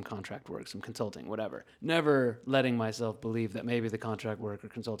do some contract work, some consulting, whatever. Never letting myself believe that maybe the contract work or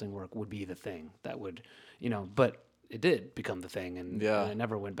consulting work would be the thing that would, but it did become the thing, and I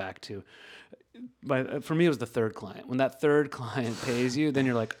never went back to. But for me, it was the third client. When that third client pays you, then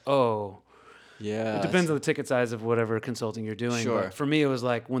you're like, oh. Yeah. It depends on the ticket size of whatever consulting you're doing. Sure. But for me, it was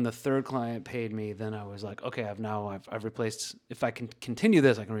like when the third client paid me, then I was like, okay, I've replaced. If I can continue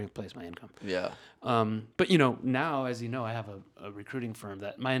this, I can replace my income. Yeah. But now, as you know, I have a recruiting firm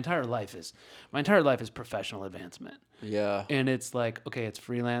that my entire life is professional advancement. Yeah. And it's like, okay, it's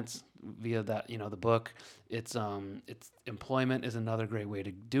freelance via that, the book. It's employment is another great way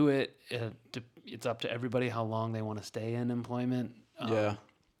to do it. It's up to everybody how long they want to stay in employment.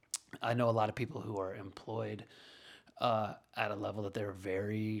 I know a lot of people who are employed at a level that they're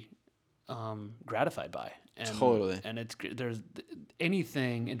very gratified by. And, totally. And advancement's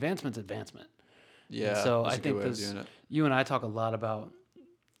advancement. Yeah. And so I think you and I talk a lot about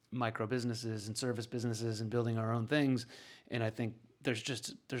micro businesses and service businesses and building our own things. And I think there's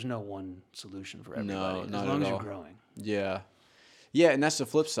no one solution for everybody. No, not as long at as all. you're growing. Yeah. Yeah. And that's the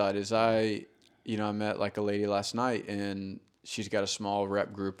flip side is I met like a lady last night, and she's got a small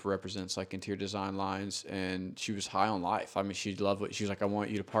rep group, represents like interior design lines, and she was high on life. I mean, she loved what she was like, I want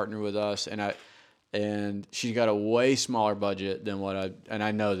you to partner with us. And she got a way smaller budget than and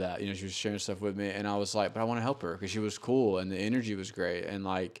I know that, she was sharing stuff with me, and I was like, but I want to help her because she was cool and the energy was great. And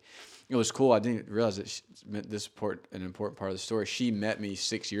like, it was cool. I didn't realize that an important part of the story. She met me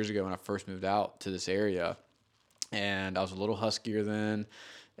 6 years ago when I first moved out to this area, and I was a little huskier then.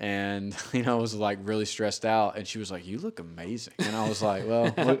 And, I was like really stressed out, and she was like, you look amazing. And I was like,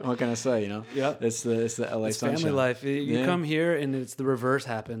 well, what can I say, Yeah. It's the LA it's sunshine. Family life. You come here and it's the reverse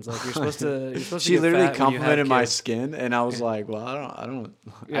happens. Like you're supposed to She literally complimented my skin, and I was like, well, I don't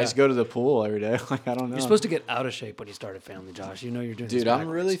I just go to the pool every day. Like, I don't know. You're supposed to get out of shape when you start a family, Josh. You're doing Dude, I'm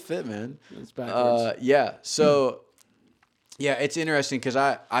really fit, man. It's backwards. Yeah. So yeah, it's interesting because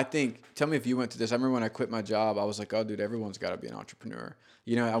I think, tell me if you went through this. I remember when I quit my job, I was like, oh, dude, everyone's got to be an entrepreneur.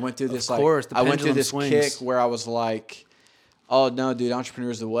 I went through this, kick where I was like, oh no, dude,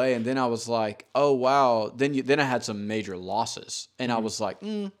 entrepreneur's the way. And then I was like, oh wow. Then I had some major losses, and I was like,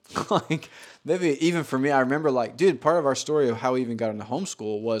 like maybe even for me, I remember like, dude, part of our story of how we even got into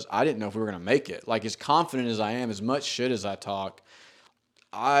homeschool was I didn't know if we were gonna make it. Like as confident as I am, as much shit as I talk,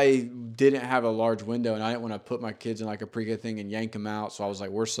 I didn't have a large window, and I didn't want to put my kids in like a pre-K thing and yank them out. So I was like,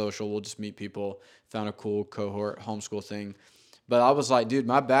 we're social. We'll just meet people. Found a cool cohort homeschool thing. But I was like, dude,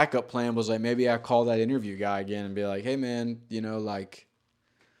 my backup plan was like, maybe I call that interview guy again and be like, hey, man, you know, like,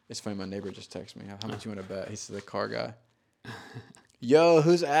 it's funny. My neighbor just texted me. How much you want to bet? He's the car guy. Yo,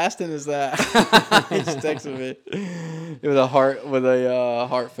 whose Aston is that? He just texted me with a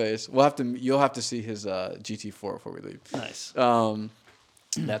heart face. You'll have to see his GT4 before we leave. Nice.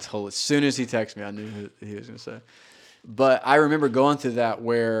 That's whole. As soon as he texted me, I knew who he was gonna say. But I remember going through that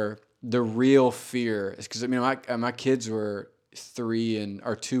where the real fear is because I mean my kids were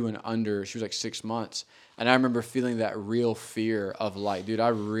 2 and under. She was like 6 months, and I remember feeling that real fear of like, dude, I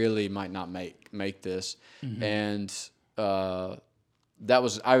really might not make this, and that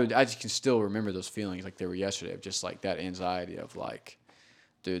was I just can still remember those feelings like they were yesterday of just like that anxiety of like,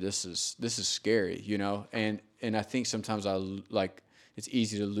 dude, this is scary, you know, and I think sometimes it's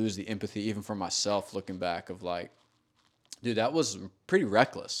easy to lose the empathy even for myself looking back of like, dude, that was pretty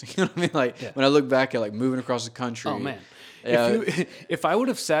reckless. You know what I mean? Like when I look back at like moving across the country. Oh man. If I would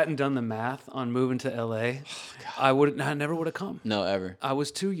have sat and done the math on moving to LA, I never would have come. No, ever. I was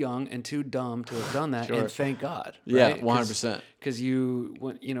too young and too dumb to have done that, and thank God. Yeah, right? 100%. Because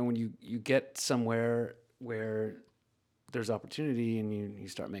when you get somewhere where there's opportunity and you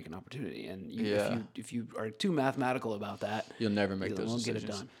start making opportunity, and if you are too mathematical about that, you'll never make those decisions. Get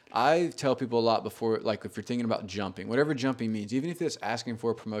it done. I tell people a lot before, like if you're thinking about jumping, whatever jumping means, even if it's asking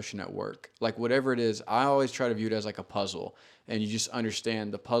for a promotion at work, like whatever it is, I always try to view it as like a puzzle, and you just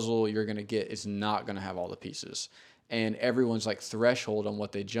understand the puzzle you're gonna get is not gonna have all the pieces, and everyone's like threshold on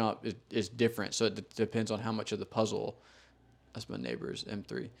what they jump is different, so it depends on how much of the puzzle. That's my neighbor's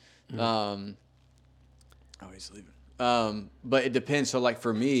M3. Oh, he's leaving. But it depends. So like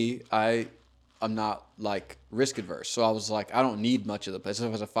for me, I'm not like risk adverse. So I was like, I don't need much of the puzzle.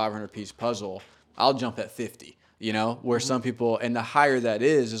 If it's a 500 piece puzzle, I'll jump at 50, you know, where some people, and the higher that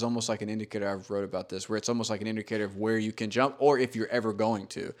is almost like an indicator. I've wrote about this where it's almost like an indicator of where you can jump or if you're ever going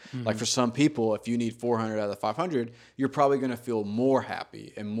to. Like for some people, if you need 400 out of the 500, you're probably going to feel more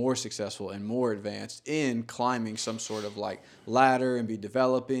happy and more successful and more advanced in climbing some sort of like ladder and be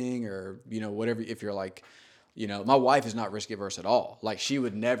developing or, you know, whatever, if you're like, you know, my wife is not risk averse at all. Like she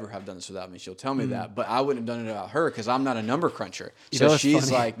would never have done this without me. She'll tell me that, but I wouldn't have done it without her because I'm not a number cruncher. So she's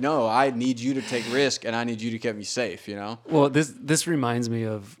funny. Like, no, I need you to take risk and I need you to keep me safe, you know? Well, this reminds me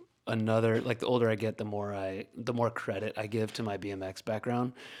of another, like the older I get, the more credit I give to my BMX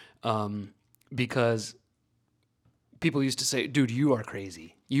background. Because people used to say, dude, you are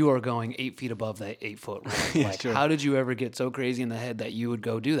crazy. You are going 8 feet above that 8 foot ramp. Like, how did you ever get so crazy in the head that you would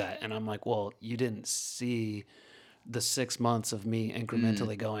go do that? And I'm like, well, you didn't see the 6 months of me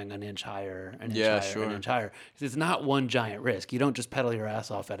incrementally going an inch higher, an inch higher. It's not one giant risk. You don't just pedal your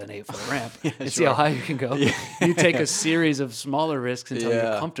ass off at an 8 foot ramp and see how high you can go. Yeah. You take a series of smaller risks until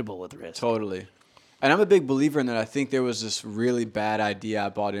you're comfortable with risk. Totally. And I'm a big believer in that. I think there was this really bad idea I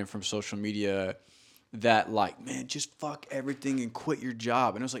bought in from social media that like, man, just fuck everything and quit your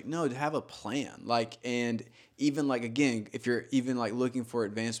job. And I was like, no, to have a plan. Like, and even like, again, if you're even like looking for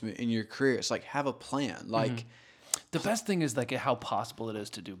advancement in your career, it's like, have a plan. Like the best thing is like how possible it is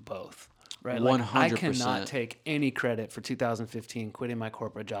to do both. Right, 100%. Like I cannot take any credit for 2015 quitting my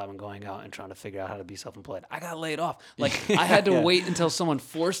corporate job and going out and trying to figure out how to be self-employed. I got laid off. Like I had to wait until someone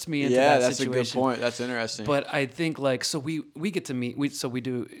forced me into that situation. Yeah, that's a good point. That's interesting. But I think like so we get to meet. We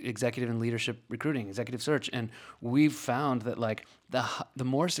do executive and leadership recruiting, executive search, and we've found that like the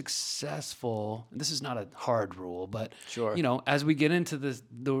more successful. This is not a hard rule, but you know, as we get into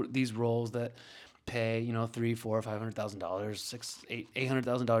these roles that pay, you know, $300,000, $400,000, $500,000, $600,000,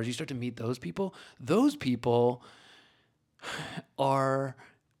 $800,000. You start to meet those people. Those people are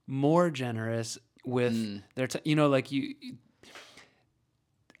more generous with their time. You know, like you.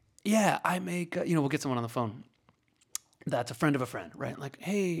 Yeah, I make. You know, we'll get someone on the phone. That's a friend of a friend, right? Like,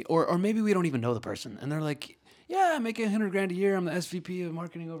 hey, or maybe we don't even know the person, and they're like, yeah, I'm making $100,000 a year. I'm the SVP of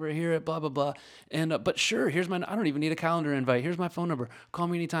marketing over here at blah, blah, blah. And, but sure, I don't even need a calendar invite. Here's my phone number. Call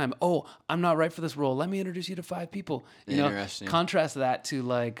me anytime. Oh, I'm not right for this role. Let me introduce you to 5 people. You know, contrast that to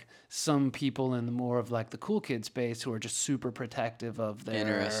like some people in the more of like the cool kid space who are just super protective of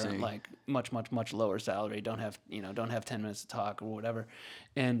their like much, much, much lower salary. Don't have 10 minutes to talk or whatever.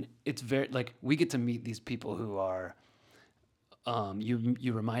 And it's very like, we get to meet these people who are,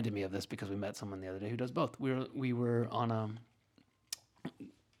 you reminded me of this because we met someone the other day who does both. We were on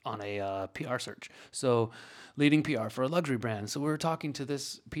on a PR search. So leading PR for a luxury brand. So we were talking to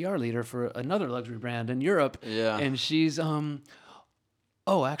this PR leader for another luxury brand in Europe. Yeah. And she's,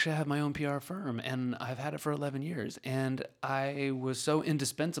 oh, actually, I have my own PR firm, and I've had it for 11 years. And I was so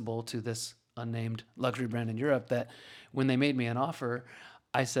indispensable to this unnamed luxury brand in Europe that when they made me an offer,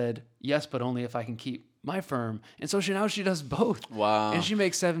 I said, yes, but only if I can keep my firm. And so now she does both. Wow. And she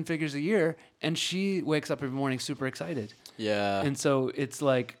makes 7 figures a year, and she wakes up every morning super excited. Yeah. And so it's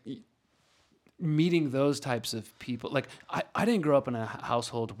like meeting those types of people. Like I didn't grow up in a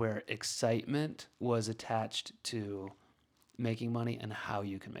household where excitement was attached to making money and how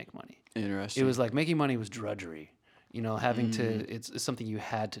you can make money. Interesting. It was like making money was drudgery, having to, it's something you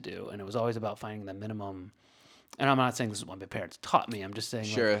had to do. And it was always about finding the minimum. And I'm not saying this is what my parents taught me. I'm just saying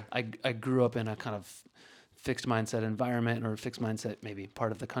sure. Like, I grew up in a kind of fixed mindset environment, or fixed mindset, maybe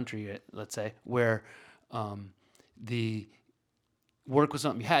part of the country, let's say, where the work was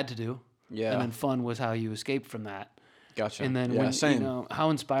something you had to do. Yeah. And then fun was how you escaped from that. Gotcha. And then same. how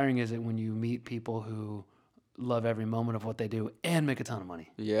inspiring is it when you meet people who love every moment of what they do and make a ton of money?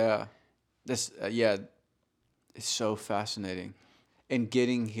 Yeah. This it's so fascinating. And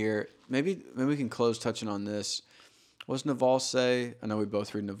getting here, maybe we can close touching on this. What does Naval say? I know we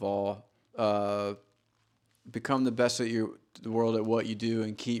both read Naval. Become the best the world at what you do,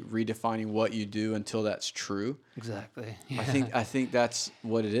 and keep redefining what you do until that's true. Exactly. Yeah. I think that's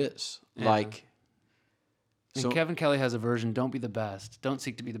what it is. Yeah. Like, and Kevin Kelly has a version: don't be the best, don't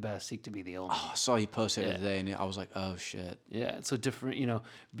seek to be the best, seek to be the only. I saw you posted it today, and I was like, oh shit. Yeah, it's so different.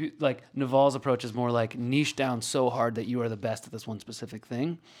 Like Naval's approach is more like niche down so hard that you are the best at this one specific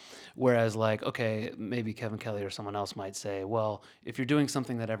thing. Whereas, like, okay, maybe Kevin Kelly or someone else might say, well, if you're doing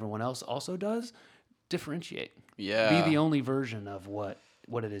something that everyone else also does, differentiate. Yeah. Be the only version of what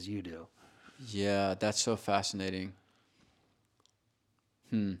it is you do. Yeah, that's so fascinating.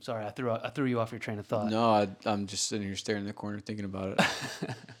 Sorry, I threw you off your train of thought. No, I'm just sitting here staring in the corner thinking about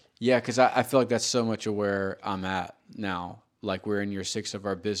it. Yeah, because I feel like that's so much of where I'm at now. Like, we're in year 6 of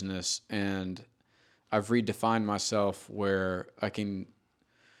our business, and I've redefined myself where I can.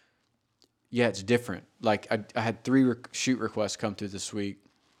 Yeah, it's different. Like, I had 3 shoot requests come through this week.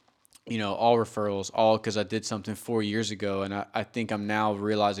 All referrals, all because I did something 4 years ago, and I think I'm now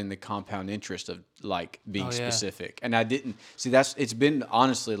realizing the compound interest of like being specific. And I didn't see it's been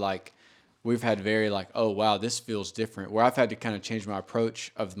honestly like we've had very like, oh wow, this feels different. Where I've had to kind of change my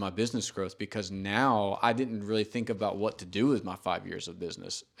approach of my business growth, because now I didn't really think about what to do with my 5 years of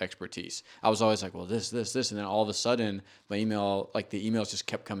business expertise. I was always like, well, this, and then all of a sudden my email, like the emails just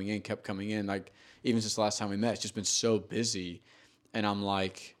kept coming in. Like, even since the last time we met, it's just been so busy, and I'm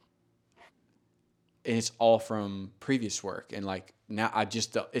like. And it's all from previous work. And like now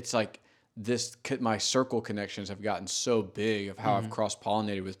it's like my circle connections have gotten so big of how I've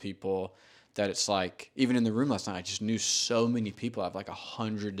cross-pollinated with people that it's like, even in the room last night, I just knew so many people. I have like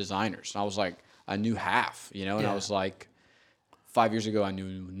 100 designers. And I was like, I knew half, and I was like, 5 years ago, I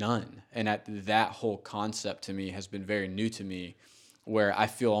knew none. And that whole concept to me has been very new to me, where I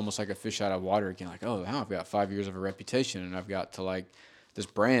feel almost like a fish out of water again. Like, oh, now I've got 5 years of a reputation, and I've got to like, this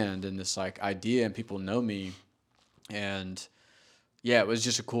brand and this like idea, and people know me. And yeah, it was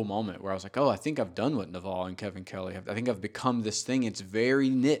just a cool moment where I was like, oh, I think I've done what Naval and Kevin Kelly have. I think I've become this thing. It's very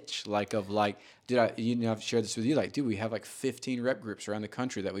niche, like of like, I've shared this with you. Like, dude, we have like 15 rep groups around the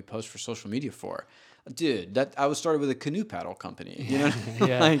country that we post for social media for. Dude, that I was started with a canoe paddle company. Yeah.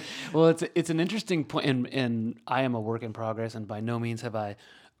 Like, well, it's an interesting point, and I am a work in progress, and by no means have I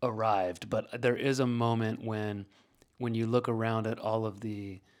arrived, but there is a moment when you look around at all of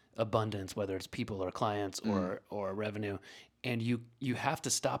the abundance, whether it's people or clients or revenue, and you have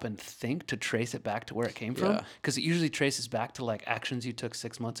to stop and think to trace it back to where it came from, because it usually traces back to like actions you took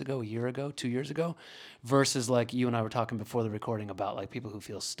 6 months ago, a year ago, 2 years ago, versus like you and I were talking before the recording about like people who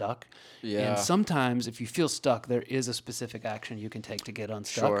feel stuck. Yeah. And sometimes if you feel stuck, there is a specific action you can take to get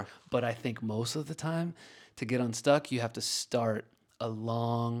unstuck. Sure. But I think most of the time to get unstuck, you have to start a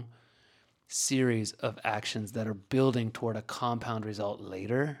long series of actions that are building toward a compound result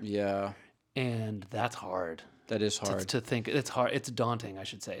later. Yeah. And that's hard. That is hard to think. It's hard. It's daunting, I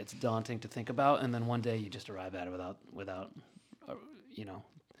should say. It's daunting to think about, and then one day you just arrive at it without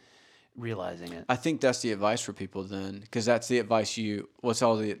realizing it. I think that's the advice for people then, because that's the advice what's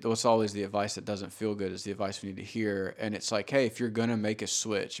always the advice that doesn't feel good is the advice we need to hear. And it's like, hey, if you're gonna make a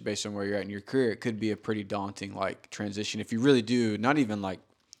switch based on where you're at in your career, it could be a pretty daunting like transition. If you really do, not even like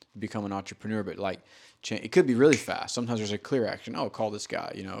become an entrepreneur, but like it could be really fast. Sometimes there's a clear action. Oh, call this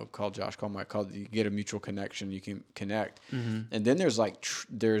guy, call Josh, call Mike, you get a mutual connection. You can connect. Mm-hmm. And then there's like,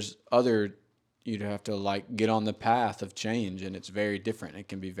 there's other you'd have to like get on the path of change, and it's very different. It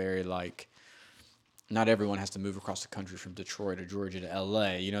can be very like, not everyone has to move across the country from Detroit or Georgia to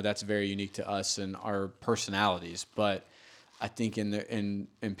LA. You know, that's very unique to us and our personalities. But I think in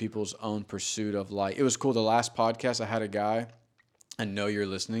people's own pursuit of like, it was cool. The last podcast I had a guy, I know you're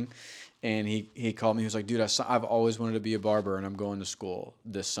listening, and he called me. He was like, dude, I've always wanted to be a barber, and I'm going to school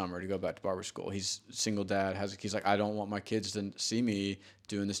this summer to go back to barber school. He's a single dad, he's like, I don't want my kids to see me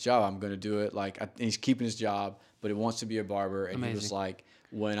doing this job. I'm going to do it. Like, he's keeping his job, but he wants to be a barber. And Amazing. He was like,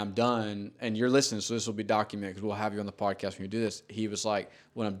 when I'm done, and you're listening, so this will be documented because we'll have you on the podcast when you do this. He was like,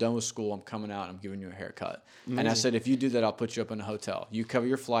 when I'm done with school, I'm coming out and I'm giving you a haircut. Amazing. And I said, if you do that, I'll put you up in a hotel. You cover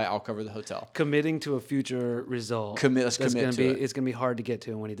your flight, I'll cover the hotel. Committing to a future result. Let's commit to it. It's going to be hard to get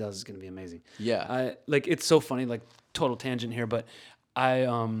to, and when he does, it's going to be amazing. Yeah. It's so funny, like total tangent here, but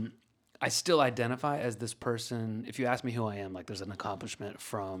I still identify as this person. If you ask me who I am, like there's an accomplishment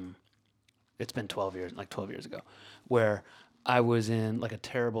from, it's been 12 years ago, where I was in like a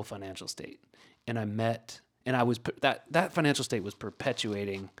terrible financial state, and that financial state was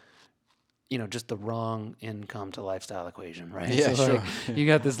perpetuating, just the wrong income to lifestyle equation, right? Yeah, so sure. Like, you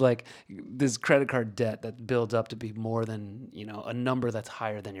got this credit card debt that builds up to be more than, a number that's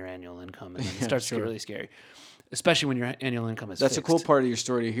higher than your annual income, and then it starts to get really scary, especially when your annual income is That's fixed. a cool part of your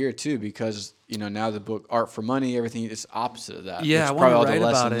story to hear too, because now the book Art for Money, everything is opposite of that. Yeah, I want to write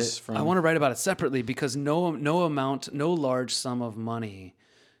about it. I want to write about it separately, because no large sum of money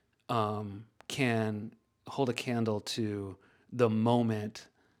can hold a candle to the moment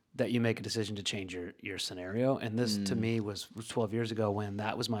that you make a decision to change your scenario. And this to me was 12 years ago when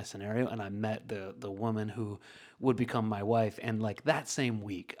that was my scenario, and I met the woman who would become my wife. And like that same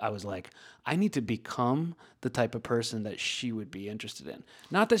week, I was like, I need to become the type of person that she would be interested in.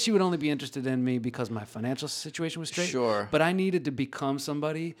 Not that she would only be interested in me because my financial situation was straight, sure, but I needed to become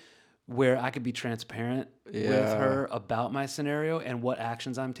somebody where I could be transparent with her about my scenario and what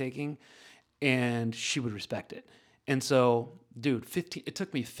actions I'm taking, and she would respect it. And so, dude, it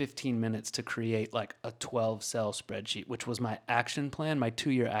took me 15 minutes to create like a 12-cell spreadsheet, which was my action plan, my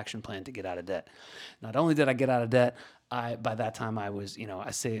 2-year action plan to get out of debt. Not only did I get out of debt, by that time I was,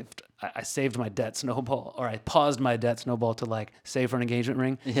 I saved my debt snowball, or I paused my debt snowball to like save for an engagement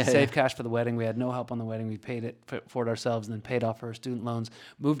ring, save cash for the wedding. We had no help on the wedding. We paid for it ourselves, and then paid off our student loans,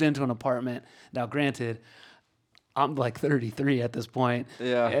 moved into an apartment. Now, granted, I'm like 33 at this point,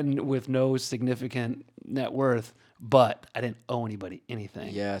 and with no significant net worth, but I didn't owe anybody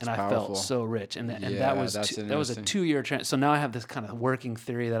anything. Yeah, it's and powerful. I felt so rich, and that was a 2-year trend. So now I have this kind of working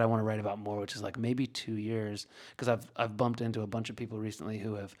theory that I want to write about more, which is like maybe 2 years, because I've bumped into a bunch of people recently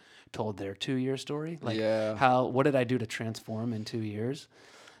who have told their 2-year story, like what did I do to transform in 2 years,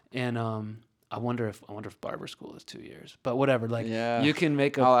 and I wonder if barber school is 2 years, but whatever. Like you can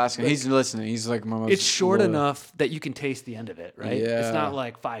make I'll ask him. He's listening. He's like my most. It's short enough that you can taste the end of it, right? Yeah. It's not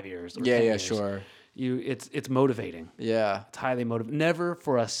like 5 years. Or 10 years. Sure. It's motivating. Yeah. It's highly motivating. Never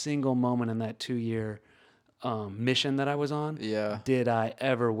for a single moment in that 2-year mission that I was on did I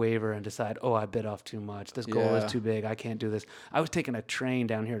ever waver and decide, I bit off too much. This goal is too big. I can't do this. I was taking a train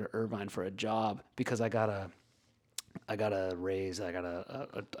down here to Irvine for a job because I got a raise. I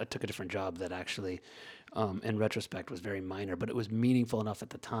took a different job that actually, in retrospect, was very minor, but it was meaningful enough at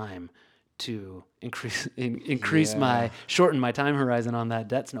the time to shorten my time horizon on that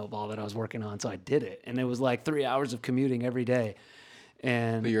debt snowball that I was working on. So I did it, and it was like 3 hours of commuting every day.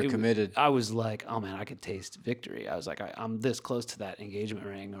 And but you're committed. I was like, oh man, I could taste victory. I was like, I'm this close to that engagement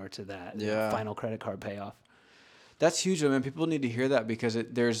ring or to that final credit card payoff. That's huge, man. People need to hear that, because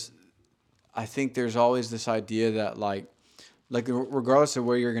I think there's always this idea that like regardless of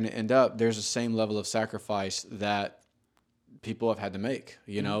where you're going to end up, there's the same level of sacrifice that people have had to make,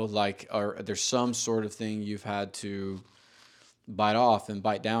 or there's some sort of thing you've had to bite off and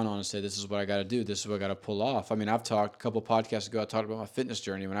bite down on and say, this is what I got to do. This is what I got to pull off. I mean, I've talked a couple podcasts ago, I talked about my fitness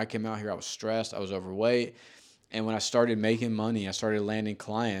journey. When I came out here, I was stressed. I was overweight. And when I started making money, I started landing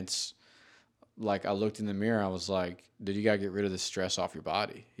clients. Like I looked in the mirror, I was like, dude, you got to get rid of this stress off your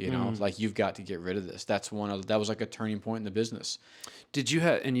body. Like you've got to get rid of this. That was like a turning point in the business. You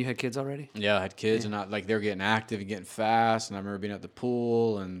had kids already? Yeah, I had kids, and they're getting active and getting fast. And I remember being at the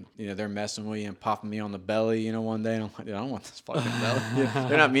pool, and they're messing with you and popping me on the belly, one day. And I'm like, dude, I don't want this fucking belly.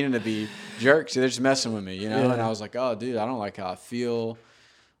 They're not meaning to be jerks. They're just messing with me, And I was like, oh, dude, I don't like how I feel.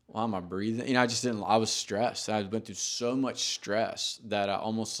 Why am I breathing? I just didn't. I was stressed. I went through so much stress that I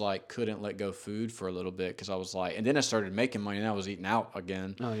almost like couldn't let go food for a little bit, because I was like, and then I started making money and I was eating out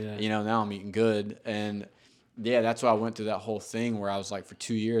again. Oh yeah. Now I'm eating good, and Yeah, that's why I went through that whole thing where I was like, for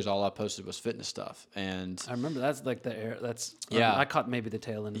 2 years, all I posted was fitness stuff. And I remember that's like the air. That's yeah, I caught maybe the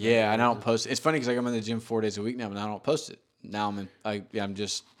tail end. Yeah, and I don't post. It's funny because like I'm in the gym 4 days a week now, but I don't post it. Now I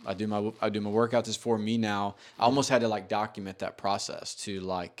do my workouts is for me now. I almost had to like document that process to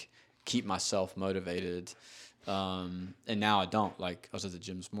like keep myself motivated. And now I don't. Like I was at the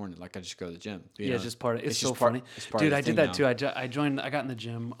gym this morning. Like I just go to the gym. It's just part of it's so funny. Dude, I did that too. I got in the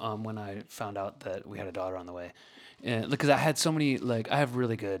gym when I found out that we had a daughter on the way. And because I had so many, like,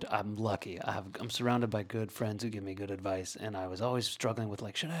 I'm lucky. I'm surrounded by good friends who give me good advice. And I was always struggling with,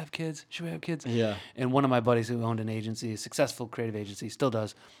 like, should I have kids? Should we have kids? Yeah. And one of my buddies who owned an agency, a successful creative agency, still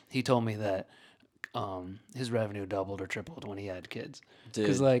does, he told me that his revenue doubled or tripled when he had kids.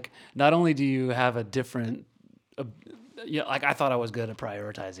 Because, like, not only do you have a different, like I thought I was good at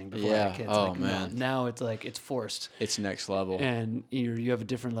prioritizing before I had kids. Oh, like, man. Now it's like it's forced. It's next level. And you have a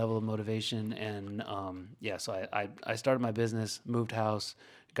different level of motivation. And so I started my business, moved house,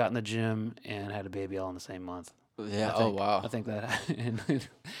 got in the gym, and had a baby all in the same month. Yeah. I think that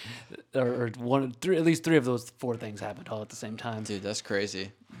at least 3 of those 4 things happened all at the same time. Dude, that's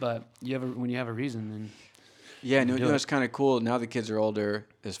crazy. But when you have a reason, then. Yeah, it's kind of cool. Now the kids are older.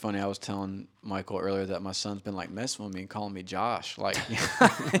 It's funny. I was telling Michael earlier that my son's been like messing with me and calling me Josh. Like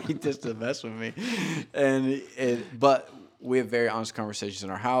he just to mess with me. But we have very honest conversations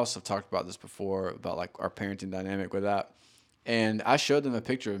in our house. I've talked about this before about like our parenting dynamic with that. And I showed them a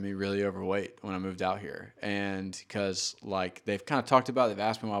picture of me really overweight when I moved out here. And because like they've kind of talked about it, they've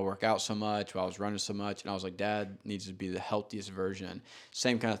asked me why I work out so much, why I was running so much. And I was like, Dad needs to be the healthiest version.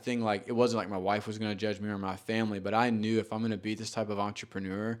 Same kind of thing. Like it wasn't like my wife was going to judge me or my family, but I knew if I'm going to be this type of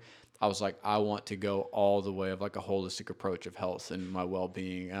entrepreneur, I was like, I want to go all the way of like a holistic approach of health and my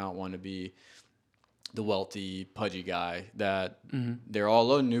well-being. I don't want to be the wealthy, pudgy guy that they're all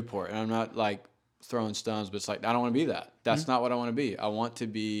low in Newport. And I'm not like throwing stones, but it's like, I don't want to be that. That's not what I want to be. I want to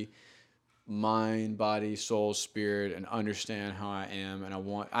be mind, body, soul, spirit, and understand how I am.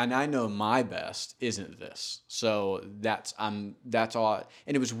 And I know my best isn't this. So that's all.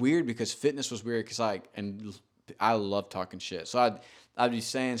 And it was weird because fitness was weird because I love talking shit. So I'd be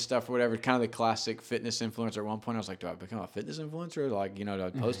saying stuff or whatever, kind of the classic fitness influencer. At one point, I was like, do I become a fitness influencer? Like, do I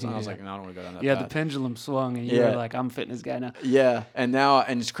post on? I was like, no, I don't want to go down that path. The pendulum swung, and you were like, I'm a fitness guy now. Yeah, and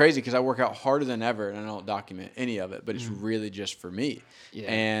it's crazy because I work out harder than ever, and I don't document any of it, but it's really just for me. Yeah.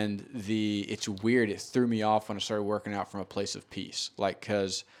 And it's weird. It threw me off when I started working out from a place of peace. Like,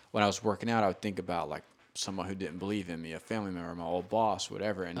 because when I was working out, I would think about, like, someone who didn't believe in me, a family member, my old boss,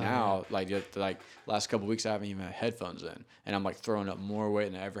 whatever. And now, like last couple of weeks, I haven't even had headphones in, and I'm like throwing up more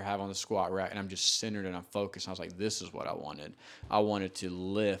weight than I ever have on the squat rack, and I'm just centered and I'm focused. And I was like, this is what I wanted. I wanted to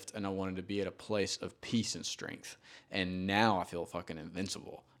lift, and I wanted to be at a place of peace and strength. And now I feel fucking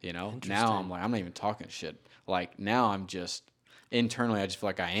invincible. Now I'm like, I'm not even talking shit. Like now I'm just internally, I just feel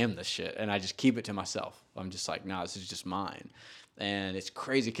like I am the shit, and I just keep it to myself. I'm just like, nah, this is just mine. And it's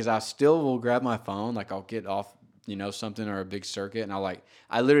crazy because I still will grab my phone, like I'll get off, something or a big circuit, and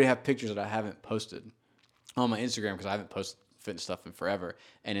I literally have pictures that I haven't posted on my Instagram because I haven't posted fitness stuff in forever.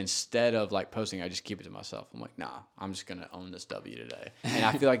 And instead of like posting, I just keep it to myself. I'm like, nah, I'm just gonna own this W today. And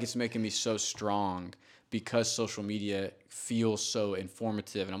I feel like it's making me so strong because social media feels so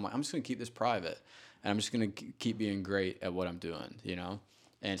informative. And I'm like, I'm just gonna keep this private, and I'm just gonna keep being great at what I'm doing,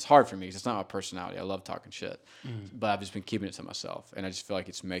 And it's hard for me because it's not my personality. I love talking shit. But I've just been keeping it to myself. And I just feel like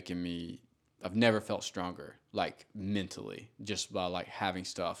it's making me – I've never felt stronger, like, mentally, just by, like, having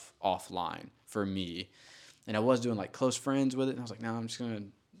stuff offline for me. And I was doing, like, close friends with it. And I was like, no, I'm just going to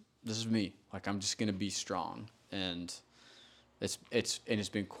 – this is me. Like, I'm just going to be strong. And it's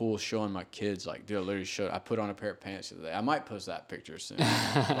been cool showing my kids. Like, dude, I literally I put on a pair of pants the other day. I might post that picture soon.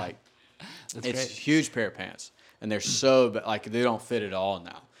 Like, it's a huge pair of pants. And they're they don't fit at all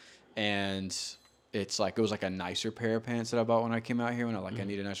now. And it's like, it was like a nicer pair of pants that I bought when I came out here when I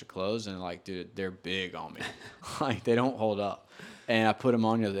needed nicer clothes. And like, dude, they're big on me. Like, they don't hold up. And I put them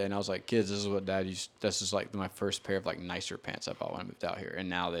on the other day and I was like, kids, this is what Dad used. This is like my first pair of like nicer pants I bought when I moved out here. And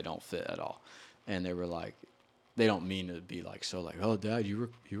now they don't fit at all. And they were like, they don't mean to be like, so like, oh, Dad, you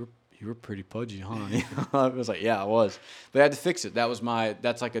were pretty pudgy, huh? I was like, yeah, I was. But I had to fix it. That was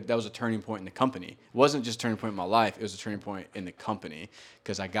a turning point in the company. It wasn't just a turning point in my life. It was a turning point in the company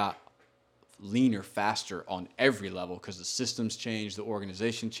because I got leaner faster on every level because the systems changed, the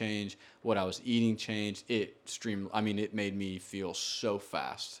organization changed, what I was eating changed. It made me feel so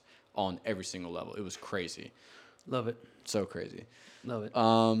fast on every single level. It was crazy. Love it. So crazy. Love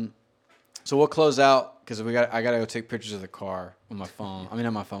it. So we'll close out because I gotta go take pictures of the car with my phone.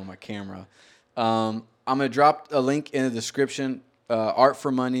 Not my phone, my camera. I'm gonna drop a link in the description Art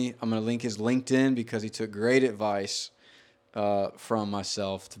for Money. I'm going to link his LinkedIn because he took great advice from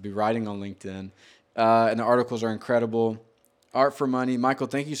myself to be writing on LinkedIn. And the articles are incredible. Art for Money. Michael,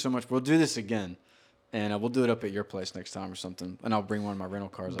 thank you so much. We'll do this again. And we'll do it up at your place next time or something. And I'll bring one of my rental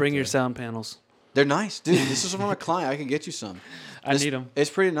cars. Bring your sound panels. They're nice. Dude, this is from a client. I can get you some. I need them. It's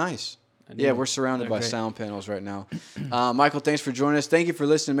pretty nice. Yeah, we're surrounded by sound panels right now. Michael, thanks for joining us. Thank you for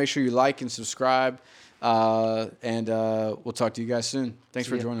listening. Make sure you like and subscribe. And we'll talk to you guys soon. Thanks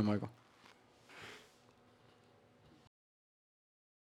for joining, Michael.